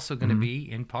is also going to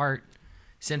be, in part,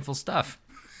 sinful stuff.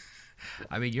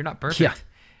 I mean, you're not perfect. Yeah.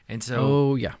 And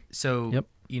so, Yep.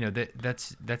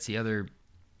 that's the other,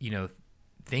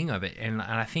 thing of it. And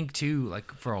I think, too,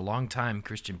 like, for a long time,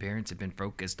 Christian parents have been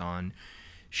focused on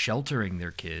sheltering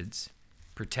their kids,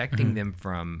 protecting them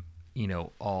from,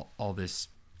 all this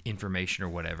information or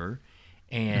whatever.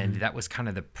 And that was kind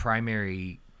of the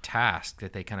primary task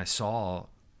that they kind of saw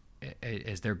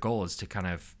as their goal, is to kind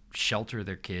of shelter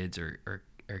their kids or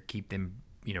keep them,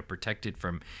 protected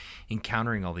from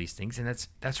encountering all these things. And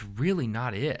that's really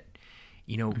not it.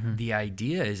 The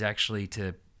idea is actually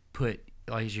to put,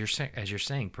 like, as you're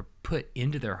saying, put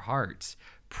into their hearts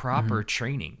proper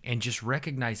training, and just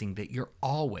recognizing that you're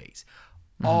always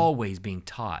being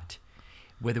taught.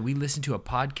 Whether we listen to a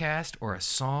podcast or a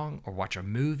song or watch a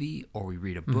movie or we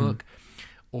read a book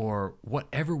or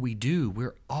whatever we do,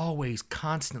 we're always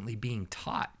constantly being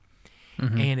taught.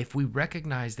 And if we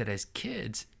recognize that as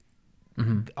kids,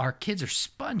 our kids are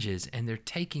sponges, and they're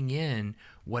taking in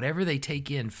whatever they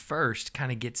take in first,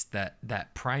 kind of gets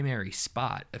that primary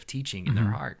spot of teaching in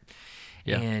their heart.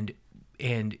 Yeah.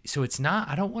 And so it's not,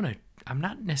 I'm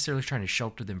not necessarily trying to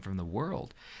shelter them from the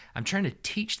world. I'm trying to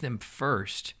teach them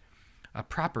first a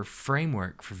proper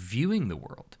framework for viewing the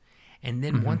world. And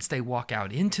then once they walk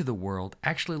out into the world,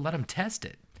 actually let them test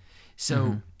it.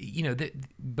 So,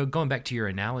 but going back to your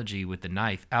analogy with the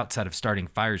knife, outside of starting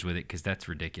fires with it, because that's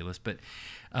ridiculous, but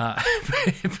Go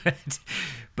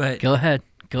ahead,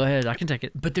 I can take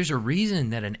it. But there's a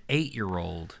reason that an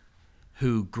 8-year-old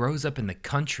who grows up in the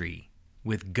country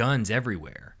with guns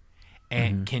everywhere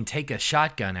and can take a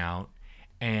shotgun out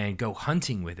and go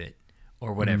hunting with it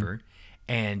or whatever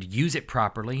and use it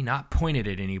properly, not point it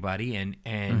at anybody, and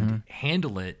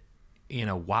handle it in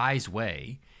a wise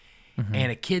way.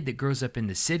 And a kid that grows up in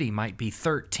the city might be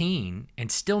 13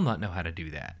 and still not know how to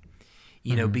do that.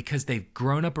 because they've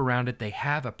grown up around it. They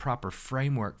have a proper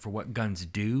framework for what guns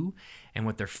do and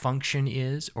what their function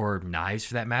is, or knives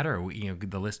for that matter, or,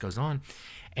 the list goes on.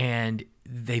 And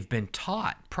they've been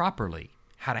taught properly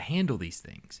how to handle these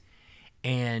things.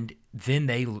 And then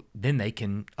they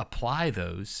can apply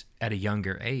those at a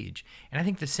younger age. And I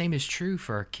think the same is true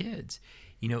for our kids.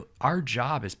 Our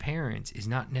job as parents is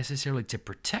not necessarily to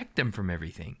protect them from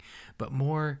everything, but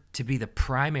more to be the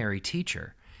primary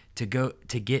teacher, to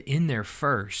get in there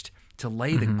first, to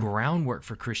lay the groundwork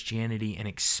for Christianity and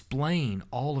explain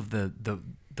all of the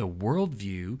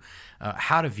worldview,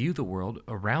 how to view the world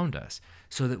around us,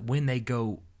 so that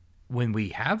when we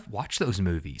have watched those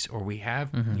movies, or we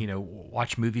have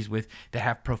watch movies that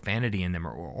have profanity in them,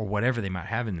 or whatever they might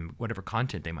have in them, whatever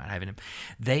content they might have in them,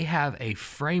 they have a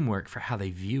framework for how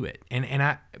they view it. And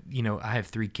I have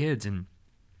 3 kids, and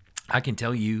I can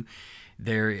tell you,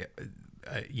 they're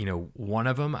one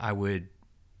of them I would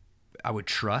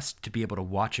trust to be able to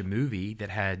watch a movie that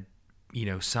had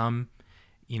some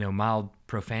mild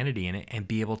profanity in it, and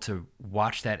be able to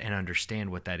watch that and understand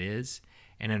what that is,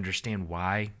 and understand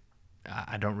why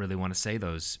I don't really want to say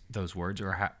those words,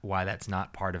 or why that's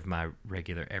not part of my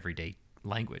regular everyday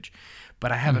language.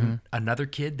 But I have another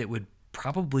kid that would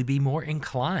probably be more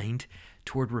inclined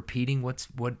toward repeating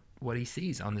what he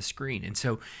sees on the screen. And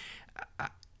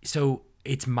so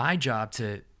it's my job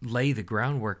to lay the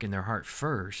groundwork in their heart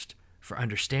first for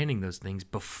understanding those things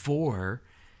before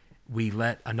we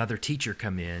let another teacher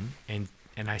come in and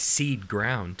I cede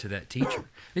ground to that teacher.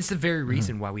 It's the very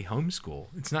reason why we homeschool.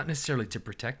 It's not necessarily to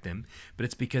protect them, but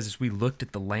it's because as we looked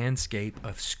at the landscape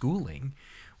of schooling,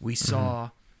 we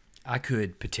saw I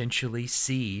could potentially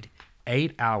cede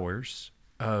 8 hours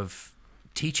of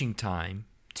teaching time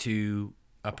to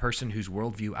a person whose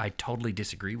worldview I totally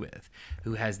disagree with,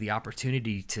 who has the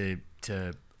opportunity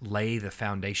to lay the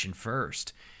foundation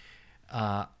first.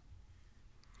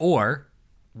 Or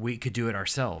we could do it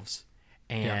ourselves.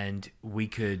 And we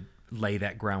could lay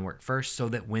that groundwork first, so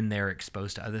that when they're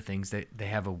exposed to other things, they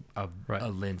have a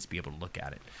lens to be able to look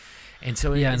at it. And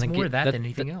so it's more of that than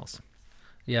anything else.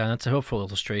 Yeah, that's a helpful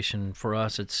illustration for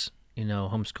us. It's,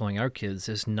 homeschooling our kids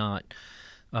is not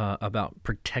about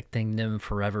protecting them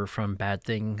forever from bad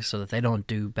things, so that they don't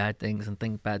do bad things and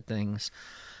think bad things.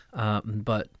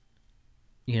 But,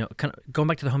 kind of going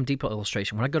back to the Home Depot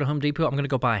illustration, when I go to Home Depot, I'm going to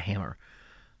go buy a hammer,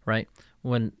 right?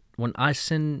 When I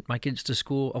send my kids to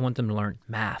school, I want them to learn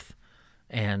math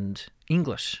and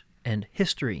English and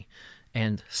history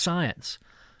and science.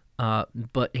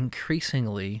 But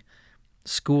increasingly,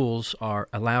 schools are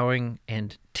allowing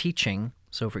and teaching.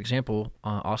 So, for example,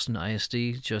 Austin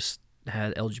ISD just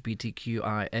had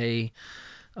LGBTQIA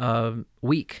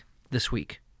week this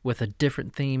week, with a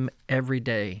different theme every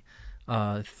day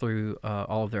through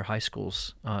all of their high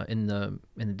schools in the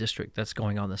district that's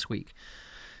going on this week.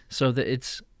 So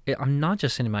that I'm not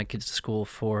just sending my kids to school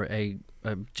for a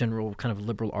general kind of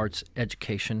liberal arts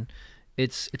education.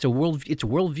 It's a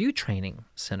worldview training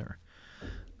center,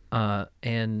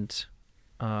 and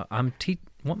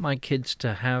want my kids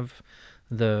to have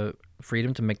the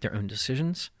freedom to make their own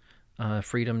decisions,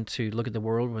 freedom to look at the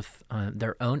world with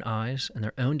their own eyes and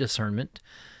their own discernment.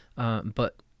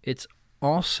 But it's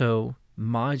also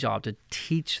my job to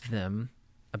teach them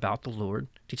about the Lord,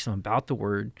 teach them about the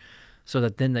Word, so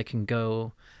that then they can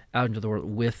go out into the world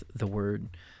with the Word,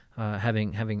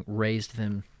 having raised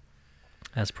them,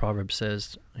 as Proverbs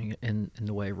says, in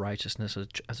the way of righteousness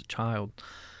as a child,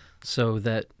 so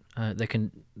that they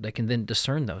can then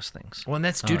discern those things. Well, and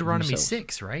that's Deuteronomy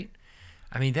 6, right?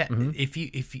 I mean, that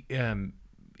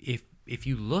if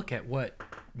you look at what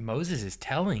Moses is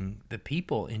telling the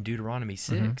people in Deuteronomy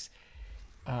 6,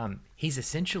 he's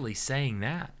essentially saying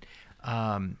that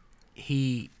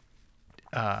he.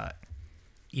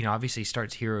 Obviously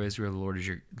starts, "Hear, O Israel,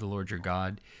 the Lord your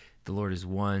God. The Lord is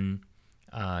one.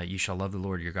 You shall love the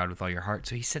Lord your God with all your heart."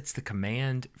 So he sets the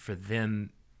command for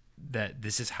them that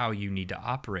this is how you need to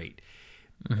operate.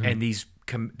 And these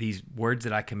words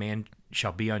that I command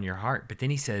shall be on your heart. But then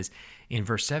he says in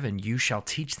verse 7, "You shall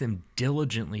teach them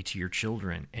diligently to your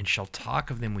children, and shall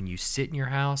talk of them when you sit in your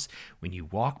house, when you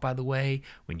walk by the way,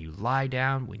 when you lie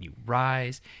down, when you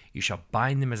rise. You shall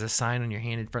bind them as a sign on your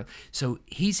hand in front." So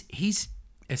he's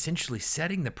essentially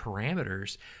setting the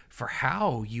parameters for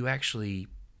how you actually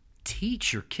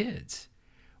teach your kids,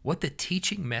 what the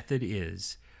teaching method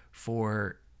is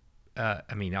for,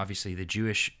 obviously the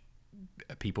Jewish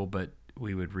people, but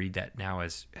we would read that now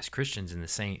as Christians in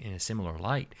a similar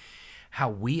light, how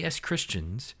we as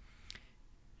Christians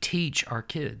teach our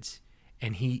kids.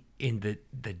 And in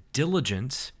the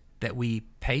diligence that we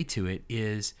pay to it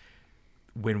is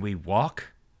when we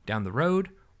walk down the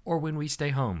road or when we stay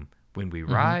home, when we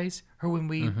Mm-hmm. rise or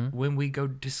Mm-hmm. when we go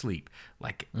to sleep.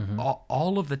 Like Mm-hmm.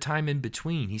 all of the time in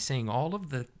between. He's saying all of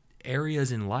the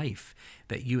areas in life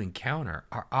that you encounter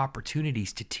are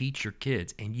opportunities to teach your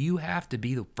kids, and you have to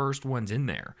be the first ones in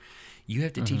there. You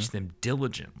have to Mm-hmm. teach them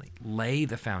diligently, lay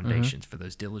the foundations for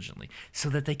those diligently, so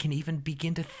that they can even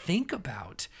begin to think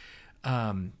about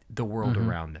the world Mm-hmm.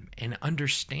 around them and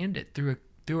understand it through a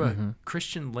Mm-hmm.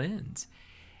 Christian lens.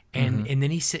 Mm-hmm. And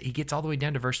then he gets all the way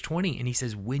down to verse 20, and he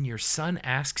says, when your son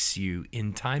asks you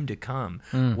in time to come,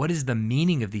 Mm-hmm. what is the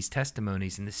meaning of these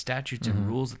testimonies and the statutes and Mm-hmm.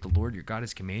 rules that the Lord your God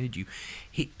has commanded you?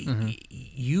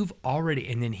 You've already,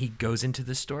 and then he goes into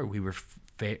the story. We were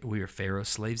Pharaoh's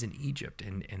slaves in Egypt,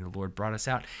 and the Lord brought us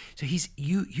out. So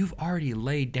you've already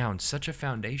laid down such a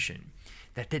foundation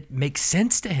that makes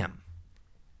sense to him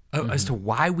as Mm-hmm. to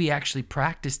why we actually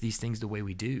practice these things the way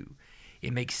we do.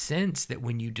 It makes sense that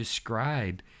when you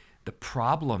describe the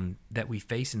problem that we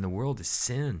face in the world is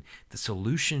sin, the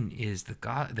solution is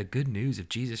the good news of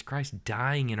Jesus Christ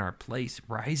dying in our place,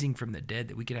 rising from the dead,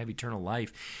 that we can have eternal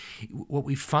life. What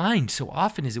we find so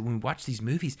often is that when we watch these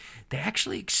movies, they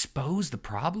actually expose the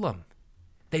problem.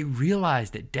 They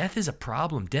realize that death is a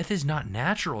problem. Death is not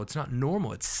natural. It's not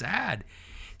normal. It's sad.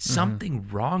 Mm-hmm. Something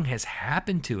wrong has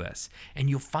happened to us.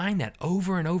 And you'll find that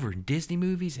over and over in Disney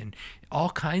movies and all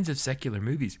kinds of secular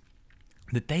movies,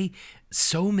 that they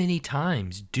so many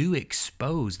times do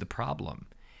expose the problem.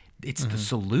 It's the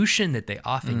solution that they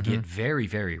often Mm-hmm. get very,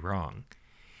 very wrong.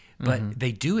 Mm-hmm. But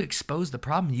they do expose the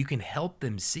problem. You can help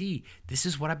them see, this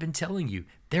is what I've been telling you.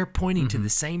 They're pointing to Mm-hmm. the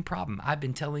same problem. I've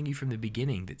been telling you from the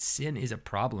beginning that sin is a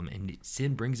problem, and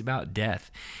sin brings about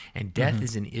death, and death Mm-hmm.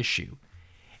 is an issue.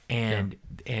 Yeah.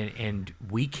 And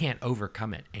we can't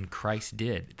overcome it, and Christ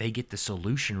did. They get the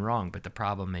solution wrong, but the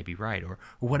problem may be right, or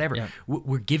whatever. Yeah.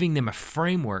 We're giving them a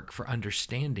framework for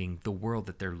understanding the world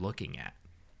that they're looking at.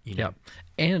 You know?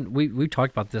 Yeah, and we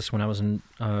talked about this when I was in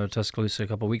Tuscaloosa a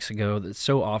couple of weeks ago. That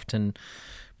so often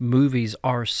movies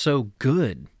are so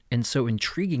good and so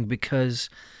intriguing because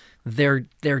they're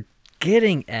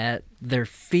getting at, they're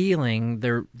feeling,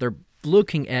 they're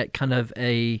looking at kind of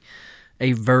a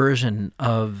version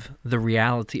of the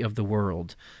reality of the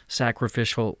world,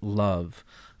 sacrificial love.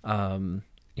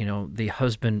 The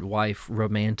husband-wife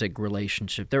romantic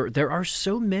relationship. There are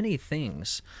so many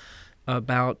things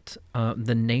about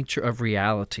the nature of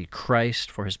reality.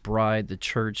 Christ for his bride, the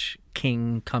church,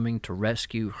 King coming to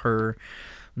rescue her.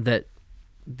 That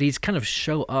these kind of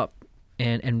show up,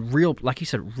 and real, like you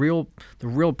said, the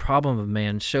real problem of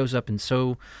man shows up in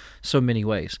so many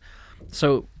ways.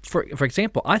 So, for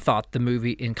example, I thought the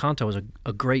movie Encanto was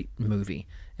a great movie.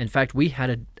 In fact, we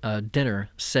had a dinner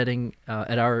setting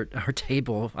at our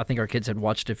table. I think our kids had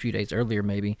watched it a few days earlier,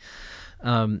 maybe,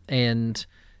 and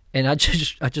I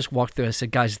just walked through. I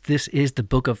said, guys, this is the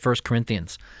book of First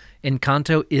Corinthians.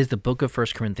 Encanto is the book of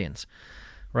First Corinthians.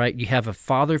 Right? You have a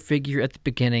father figure at the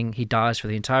beginning. He dies for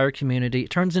the entire community. It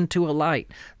turns into a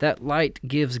light. That light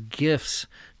gives gifts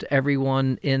to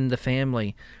everyone in the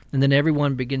family. And then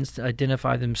everyone begins to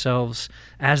identify themselves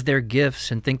as their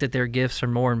gifts and think that their gifts are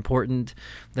more important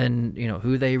than,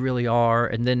 who they really are.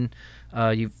 And then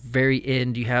very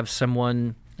end, you have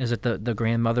someone, is it the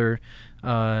grandmother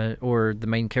or the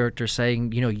main character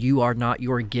saying, you are not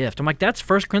your gift. I'm like, that's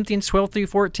 1 Corinthians 12 through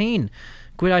 14.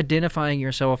 Quit identifying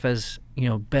yourself as,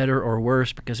 better or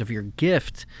worse because of your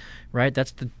gift, right?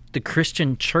 That's the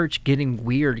Christian church getting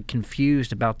weird,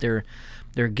 confused about their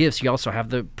gifts. You also have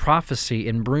the prophecy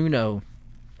in Bruno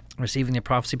receiving the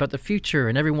prophecy about the future,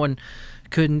 and everyone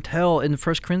couldn't tell in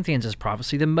 1 Corinthians is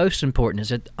prophecy the most important?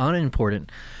 Is it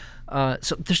unimportant?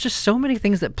 So there's just so many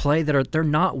things that play that they're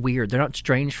not weird, they're not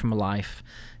strange from life,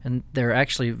 and they're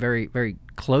actually very, very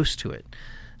close to it.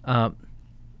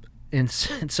 And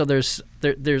so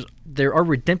there are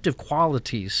redemptive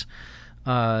qualities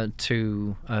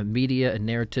to media and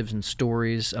narratives and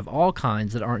stories of all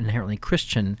kinds that aren't inherently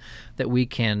Christian that we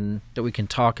can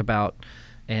talk about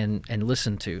and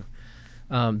listen to.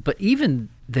 But even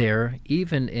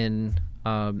in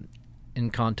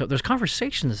Encanto, there's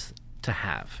conversations to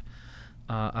have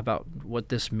about what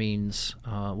this means,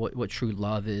 what true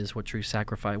love is, what true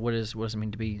sacrifice, what does it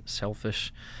mean to be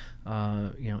selfish.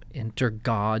 Enter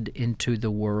God into the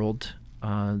world.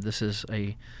 This is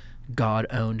a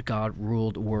God-owned,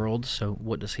 God-ruled world. So,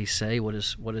 what does He say? How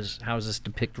does this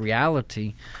depict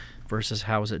reality, versus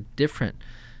how is it different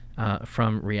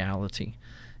from reality?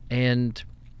 And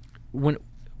when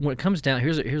it comes down,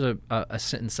 here's a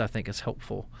sentence I think is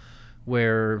helpful,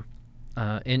 where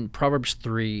in Proverbs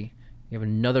 3, you have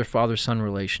another father-son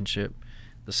relationship.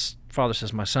 The father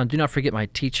says, "My son, do not forget my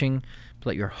teaching, but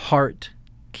let your heart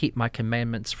keep my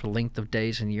commandments for length of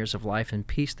days and years of life, and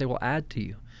peace they will add to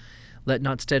you. Let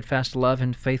not steadfast love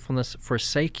and faithfulness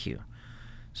forsake you.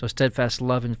 So steadfast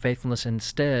love and faithfulness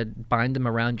instead, bind them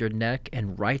around your neck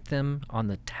and write them on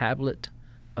the tablet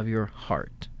of your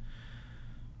heart.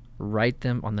 Write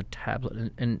them on the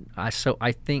tablet.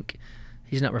 I think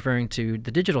he's not referring to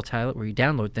the digital tablet where you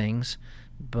download things,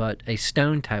 but a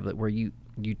stone tablet where you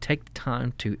take the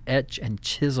time to etch and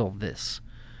chisel this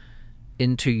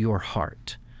into your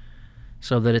heart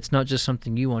so that it's not just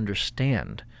something you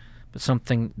understand, but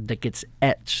something that gets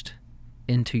etched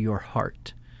into your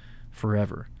heart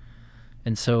forever.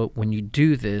 And so when you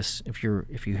do this, if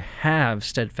you have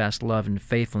steadfast love and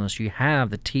faithfulness, you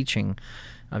have the teaching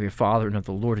of your Father and of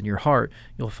the Lord in your heart,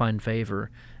 you'll find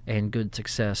favor and good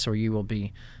success, or you will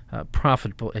be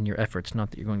profitable in your efforts.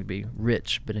 Not that you're going to be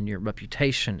rich, but in your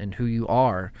reputation and who you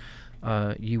are,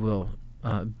 you will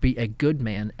be a good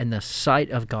man in the sight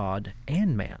of God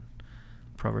and man.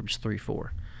 Proverbs 3:4.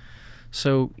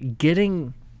 So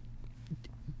getting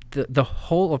the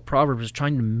whole of Proverbs is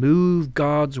trying to move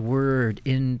God's word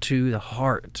into the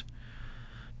heart,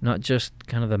 not just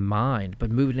kind of the mind,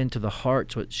 but move it into the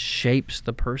heart so it shapes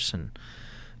the person.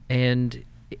 And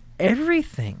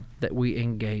everything that we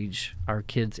engage our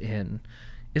kids in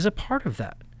is a part of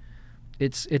that.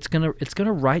 It's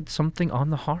gonna write something on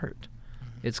the heart.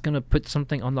 It's gonna put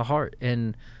something on the heart,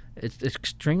 and it's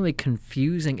extremely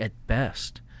confusing at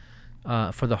best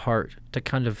for the heart to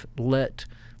kind of let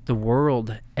the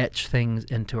world etch things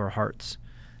into our hearts,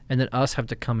 and then us have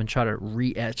to come and try to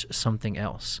re-etch something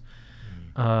else.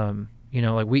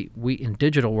 Like we in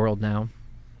digital world now,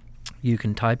 you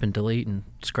can type and delete and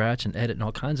scratch and edit and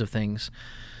all kinds of things.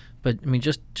 But I mean,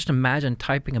 just imagine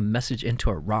typing a message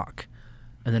into a rock,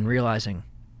 and then realizing,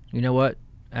 you know what?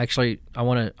 Actually, I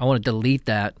want to delete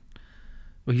that.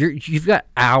 Well, you've got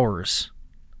hours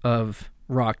of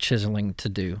rock chiseling to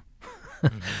do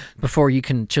before you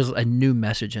can chisel a new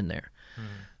message in there.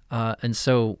 And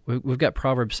so we've got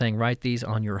Proverbs saying, write these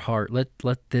on your heart. Let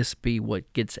this be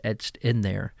what gets etched in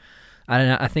there.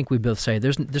 And I think we both say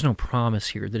there's no promise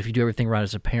here that if you do everything right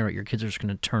as a parent, your kids are just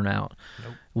going to turn out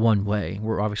one way.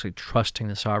 We're obviously trusting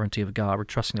the sovereignty of God. We're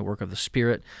trusting the work of the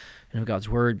Spirit and of God's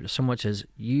Word so much as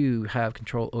you have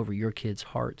control over your kids'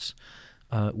 hearts.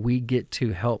 We get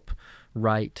to help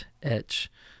write,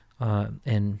 etch,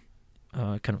 and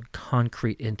kind of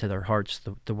concrete into their hearts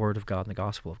the Word of God and the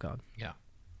gospel of God.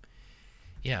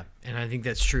 Yeah, and I think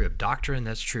that's true of doctrine.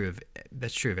 That's true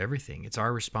of everything. It's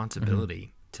our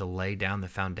responsibility to lay down the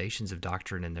foundations of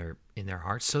doctrine in their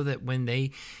hearts, so that when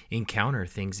they encounter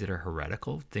things that are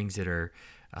heretical, things that are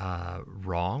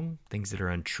wrong, things that are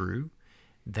untrue,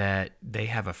 that they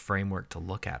have a framework to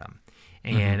look at them.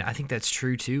 And I think that's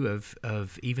true too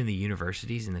of even the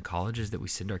universities and the colleges that we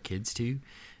send our kids to.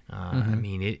 I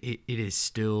mean, it is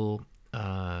still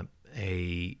a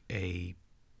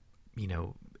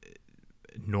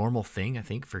normal thing, I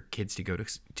think, for kids to go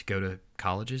to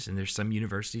colleges, and there's some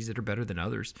universities that are better than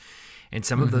others, and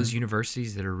some of those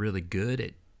universities that are really good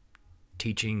at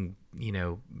teaching,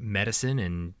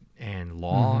 medicine and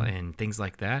law and things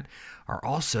like that are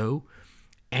also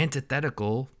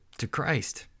antithetical to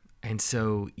Christ. And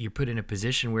so you're put in a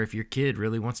position where if your kid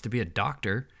really wants to be a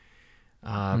doctor,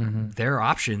 their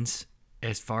options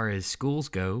as far as schools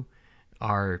go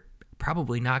are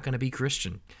probably not going to be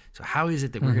Christian. So how is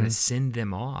it that we're going to send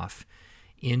them off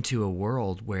into a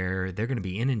world where they're going to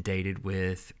be inundated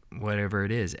with whatever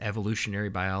it is, evolutionary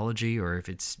biology, or if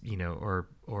it's,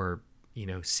 or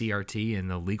CRT and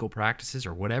the legal practices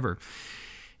or whatever?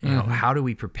 How do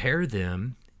we prepare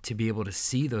them to be able to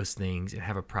see those things and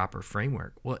have a proper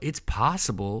framework? Well, it's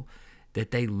possible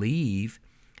that they leave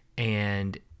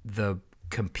and the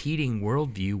competing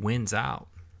worldview wins out.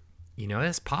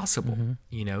 That's possible.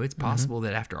 It's possible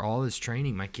that after all this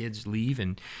training, my kids leave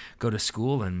and go to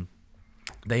school and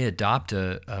they adopt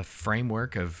a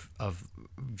framework of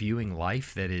viewing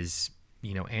life that is,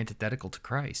 antithetical to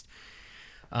Christ.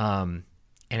 And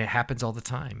it happens all the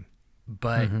time.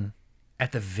 But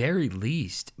at the very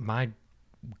least, my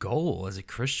goal as a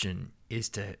Christian is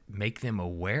to make them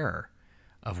aware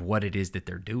of what it is that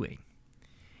they're doing,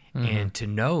 and to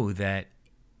know that,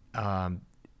 my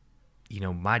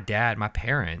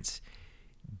parents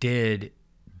did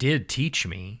teach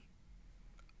me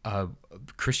a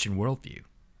Christian worldview.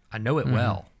 I know it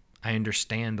well. I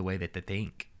understand the way that they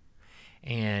think.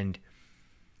 And,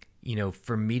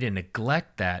 for me to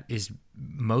neglect that is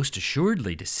most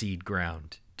assuredly to cede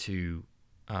ground to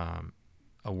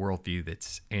a worldview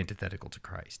that's antithetical to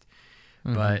Christ.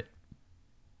 But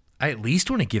I at least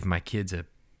want to give my kids an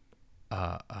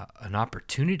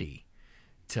opportunity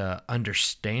to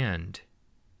understand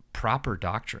proper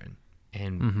doctrine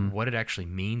and what it actually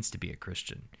means to be a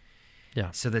Christian.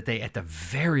 Yeah. So that they, at the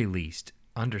very least,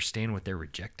 understand what they're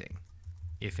rejecting,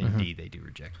 if indeed they do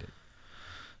reject it.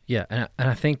 Yeah, and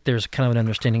I think there's kind of an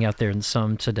understanding out there in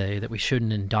some today that we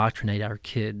shouldn't indoctrinate our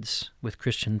kids with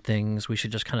Christian things. We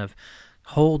should just kind of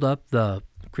hold up the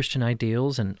Christian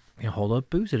ideals and hold up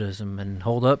Buddhism and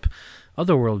hold up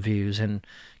other worldviews and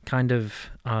kind of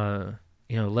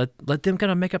let them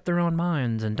kind of make up their own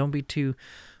minds, and don't be too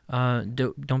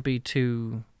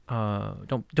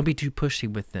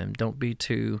pushy with them. Don't be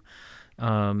too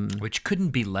which couldn't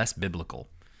be less biblical.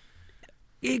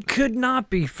 It could not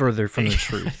be further from the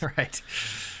truth. Right.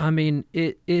 I mean,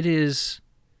 it is,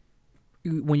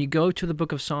 when you go to the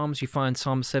book of Psalms, you find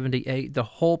Psalm 78. The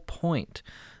whole point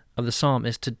of the psalm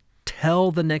is to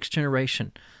tell the next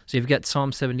generation. So you've got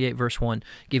Psalm 78, verse 1.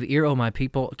 Give ear, O my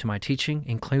people, to my teaching.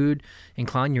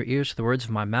 Incline your ears to the words of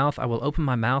my mouth. I will open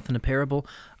my mouth in a parable.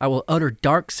 I will utter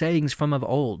dark sayings from of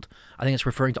old. I think it's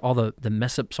referring to all the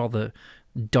mess-ups, all the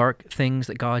dark things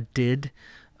that God did,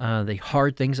 the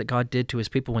hard things that God did to his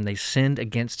people when they sinned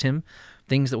against him,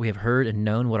 things that we have heard and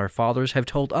known, what our fathers have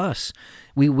told us.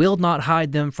 We will not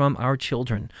hide them from our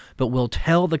children, but will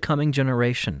tell the coming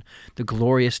generation the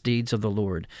glorious deeds of the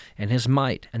Lord and his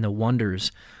might and the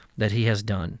wonders that he has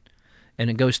done.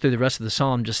 And it goes through the rest of the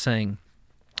psalm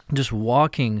just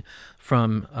walking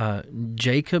from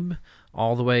Jacob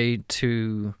all the way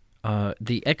to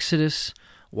the Exodus,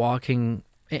 walking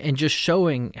and just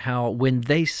showing how when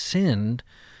they sinned,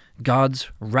 God's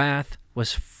wrath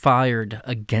was fired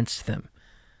against them.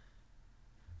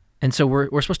 And so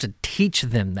we're supposed to teach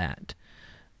them that,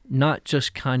 not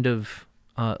just kind of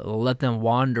let them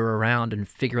wander around and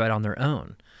figure out on their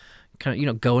own. Kind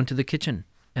of, go into the kitchen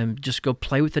and just go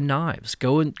play with the knives.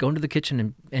 Go into the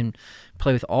kitchen and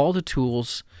play with all the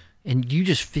tools, and you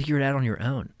just figure it out on your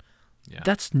own. Yeah.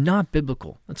 That's not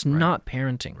biblical. That's not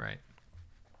parenting. Right.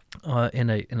 In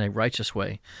a righteous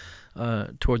way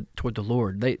toward the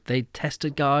Lord. They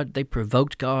tested God. They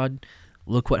provoked God.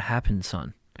 Look what happened,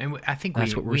 son. And I think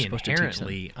That's what we're we supposed to teach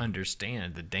inherently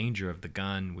understand the danger of the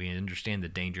gun. We understand the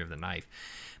danger of the knife.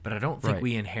 But I don't think Right.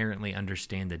 we inherently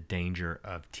understand the danger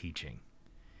of teaching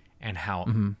and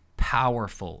how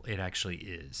powerful it actually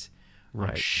is on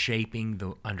Right. shaping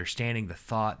the understanding, the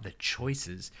thought, the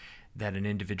choices that an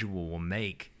individual will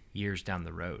make years down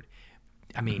the road.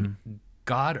 I mean,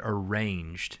 God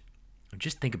arranged,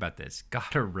 just think about this,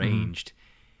 God arranged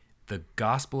the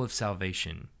gospel of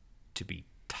salvation to be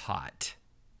taught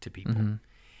to people.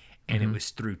 And it was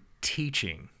through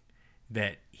teaching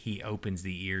that he opens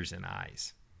the ears and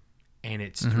eyes. And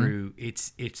it's through,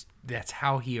 that's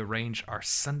how he arranged our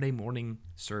Sunday morning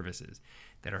services,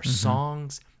 that our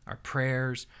songs, our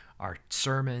prayers, our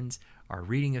sermons, our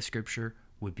reading of scripture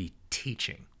would be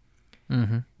teaching.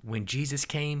 When Jesus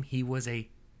came, he was a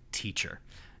teacher.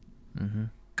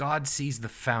 God sees the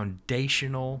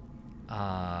foundational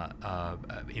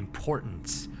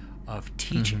importance of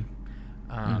teaching,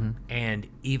 and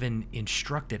even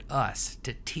instructed us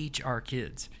to teach our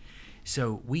kids.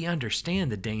 So we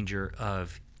understand the danger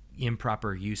of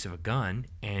improper use of a gun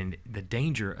and the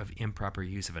danger of improper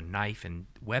use of a knife and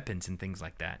weapons and things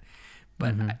like that.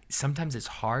 But sometimes it's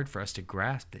hard for us to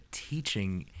grasp that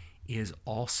teaching is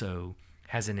also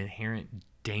has an inherent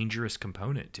dangerous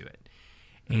component to it.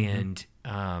 And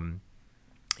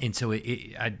so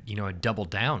I double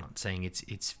down on saying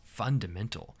it's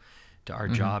fundamental to our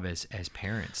job as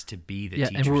parents to be the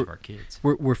teachers of our kids.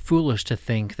 We're foolish to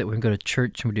think that when we go to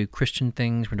church and we do Christian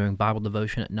things, we're doing Bible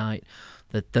devotion at night,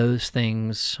 that those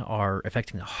things are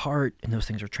affecting the heart, and those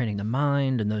things are training the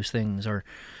mind, and those things are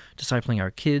discipling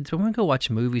our kids. But when we go watch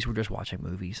movies, we're just watching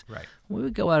movies. Right. When we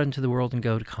go out into the world and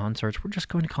go to concerts, we're just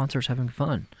going to concerts having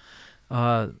fun.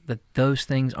 That those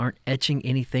things aren't etching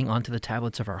anything onto the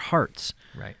tablets of our hearts.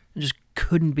 Right. It just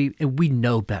couldn't be. And we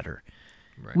know better.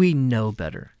 Right. We know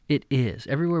better. It is.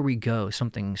 Everywhere we go,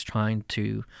 something's trying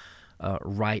to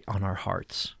write on our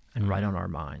hearts and write on our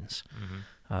minds.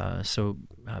 So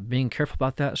being careful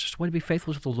about that is just a way to be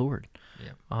faithful to the Lord.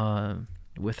 Yeah.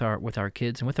 With our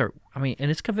kids and with our, and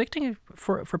it's convicting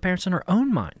for parents in our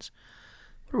own minds.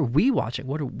 What are we watching?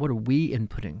 What are we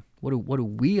inputting? What do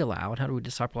we allow? And how do we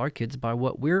disciple our kids by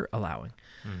what we're allowing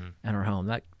in our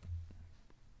home?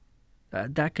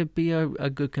 That could be a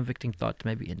good convicting thought to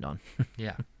maybe end on.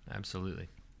 Yeah, absolutely.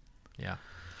 Yeah.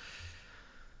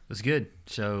 It was good.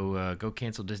 So go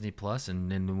cancel Disney Plus,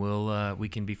 and then we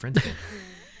can be friends again.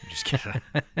 I'm just kidding.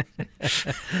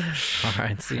 All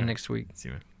right. See you next week. See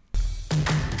you.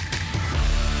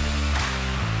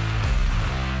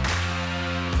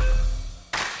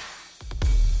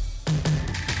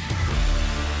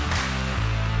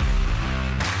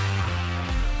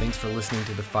 Thanks for listening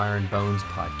to the Fire and Bones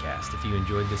podcast. If you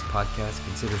enjoyed this podcast,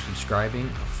 consider subscribing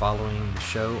or following the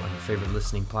show on your favorite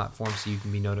listening platform so you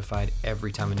can be notified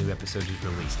every time a new episode is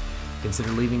released. Consider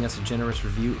leaving us a generous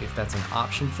review if that's an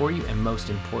option for you, and most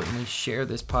importantly, share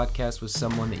this podcast with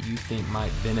someone that you think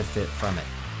might benefit from it.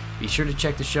 Be sure to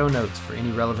check the show notes for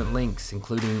any relevant links,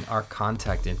 including our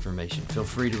contact information. Feel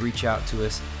free to reach out to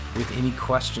us with any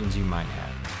questions you might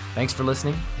have. Thanks for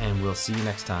listening, and we'll see you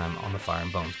next time on the Fire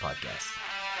and Bones podcast.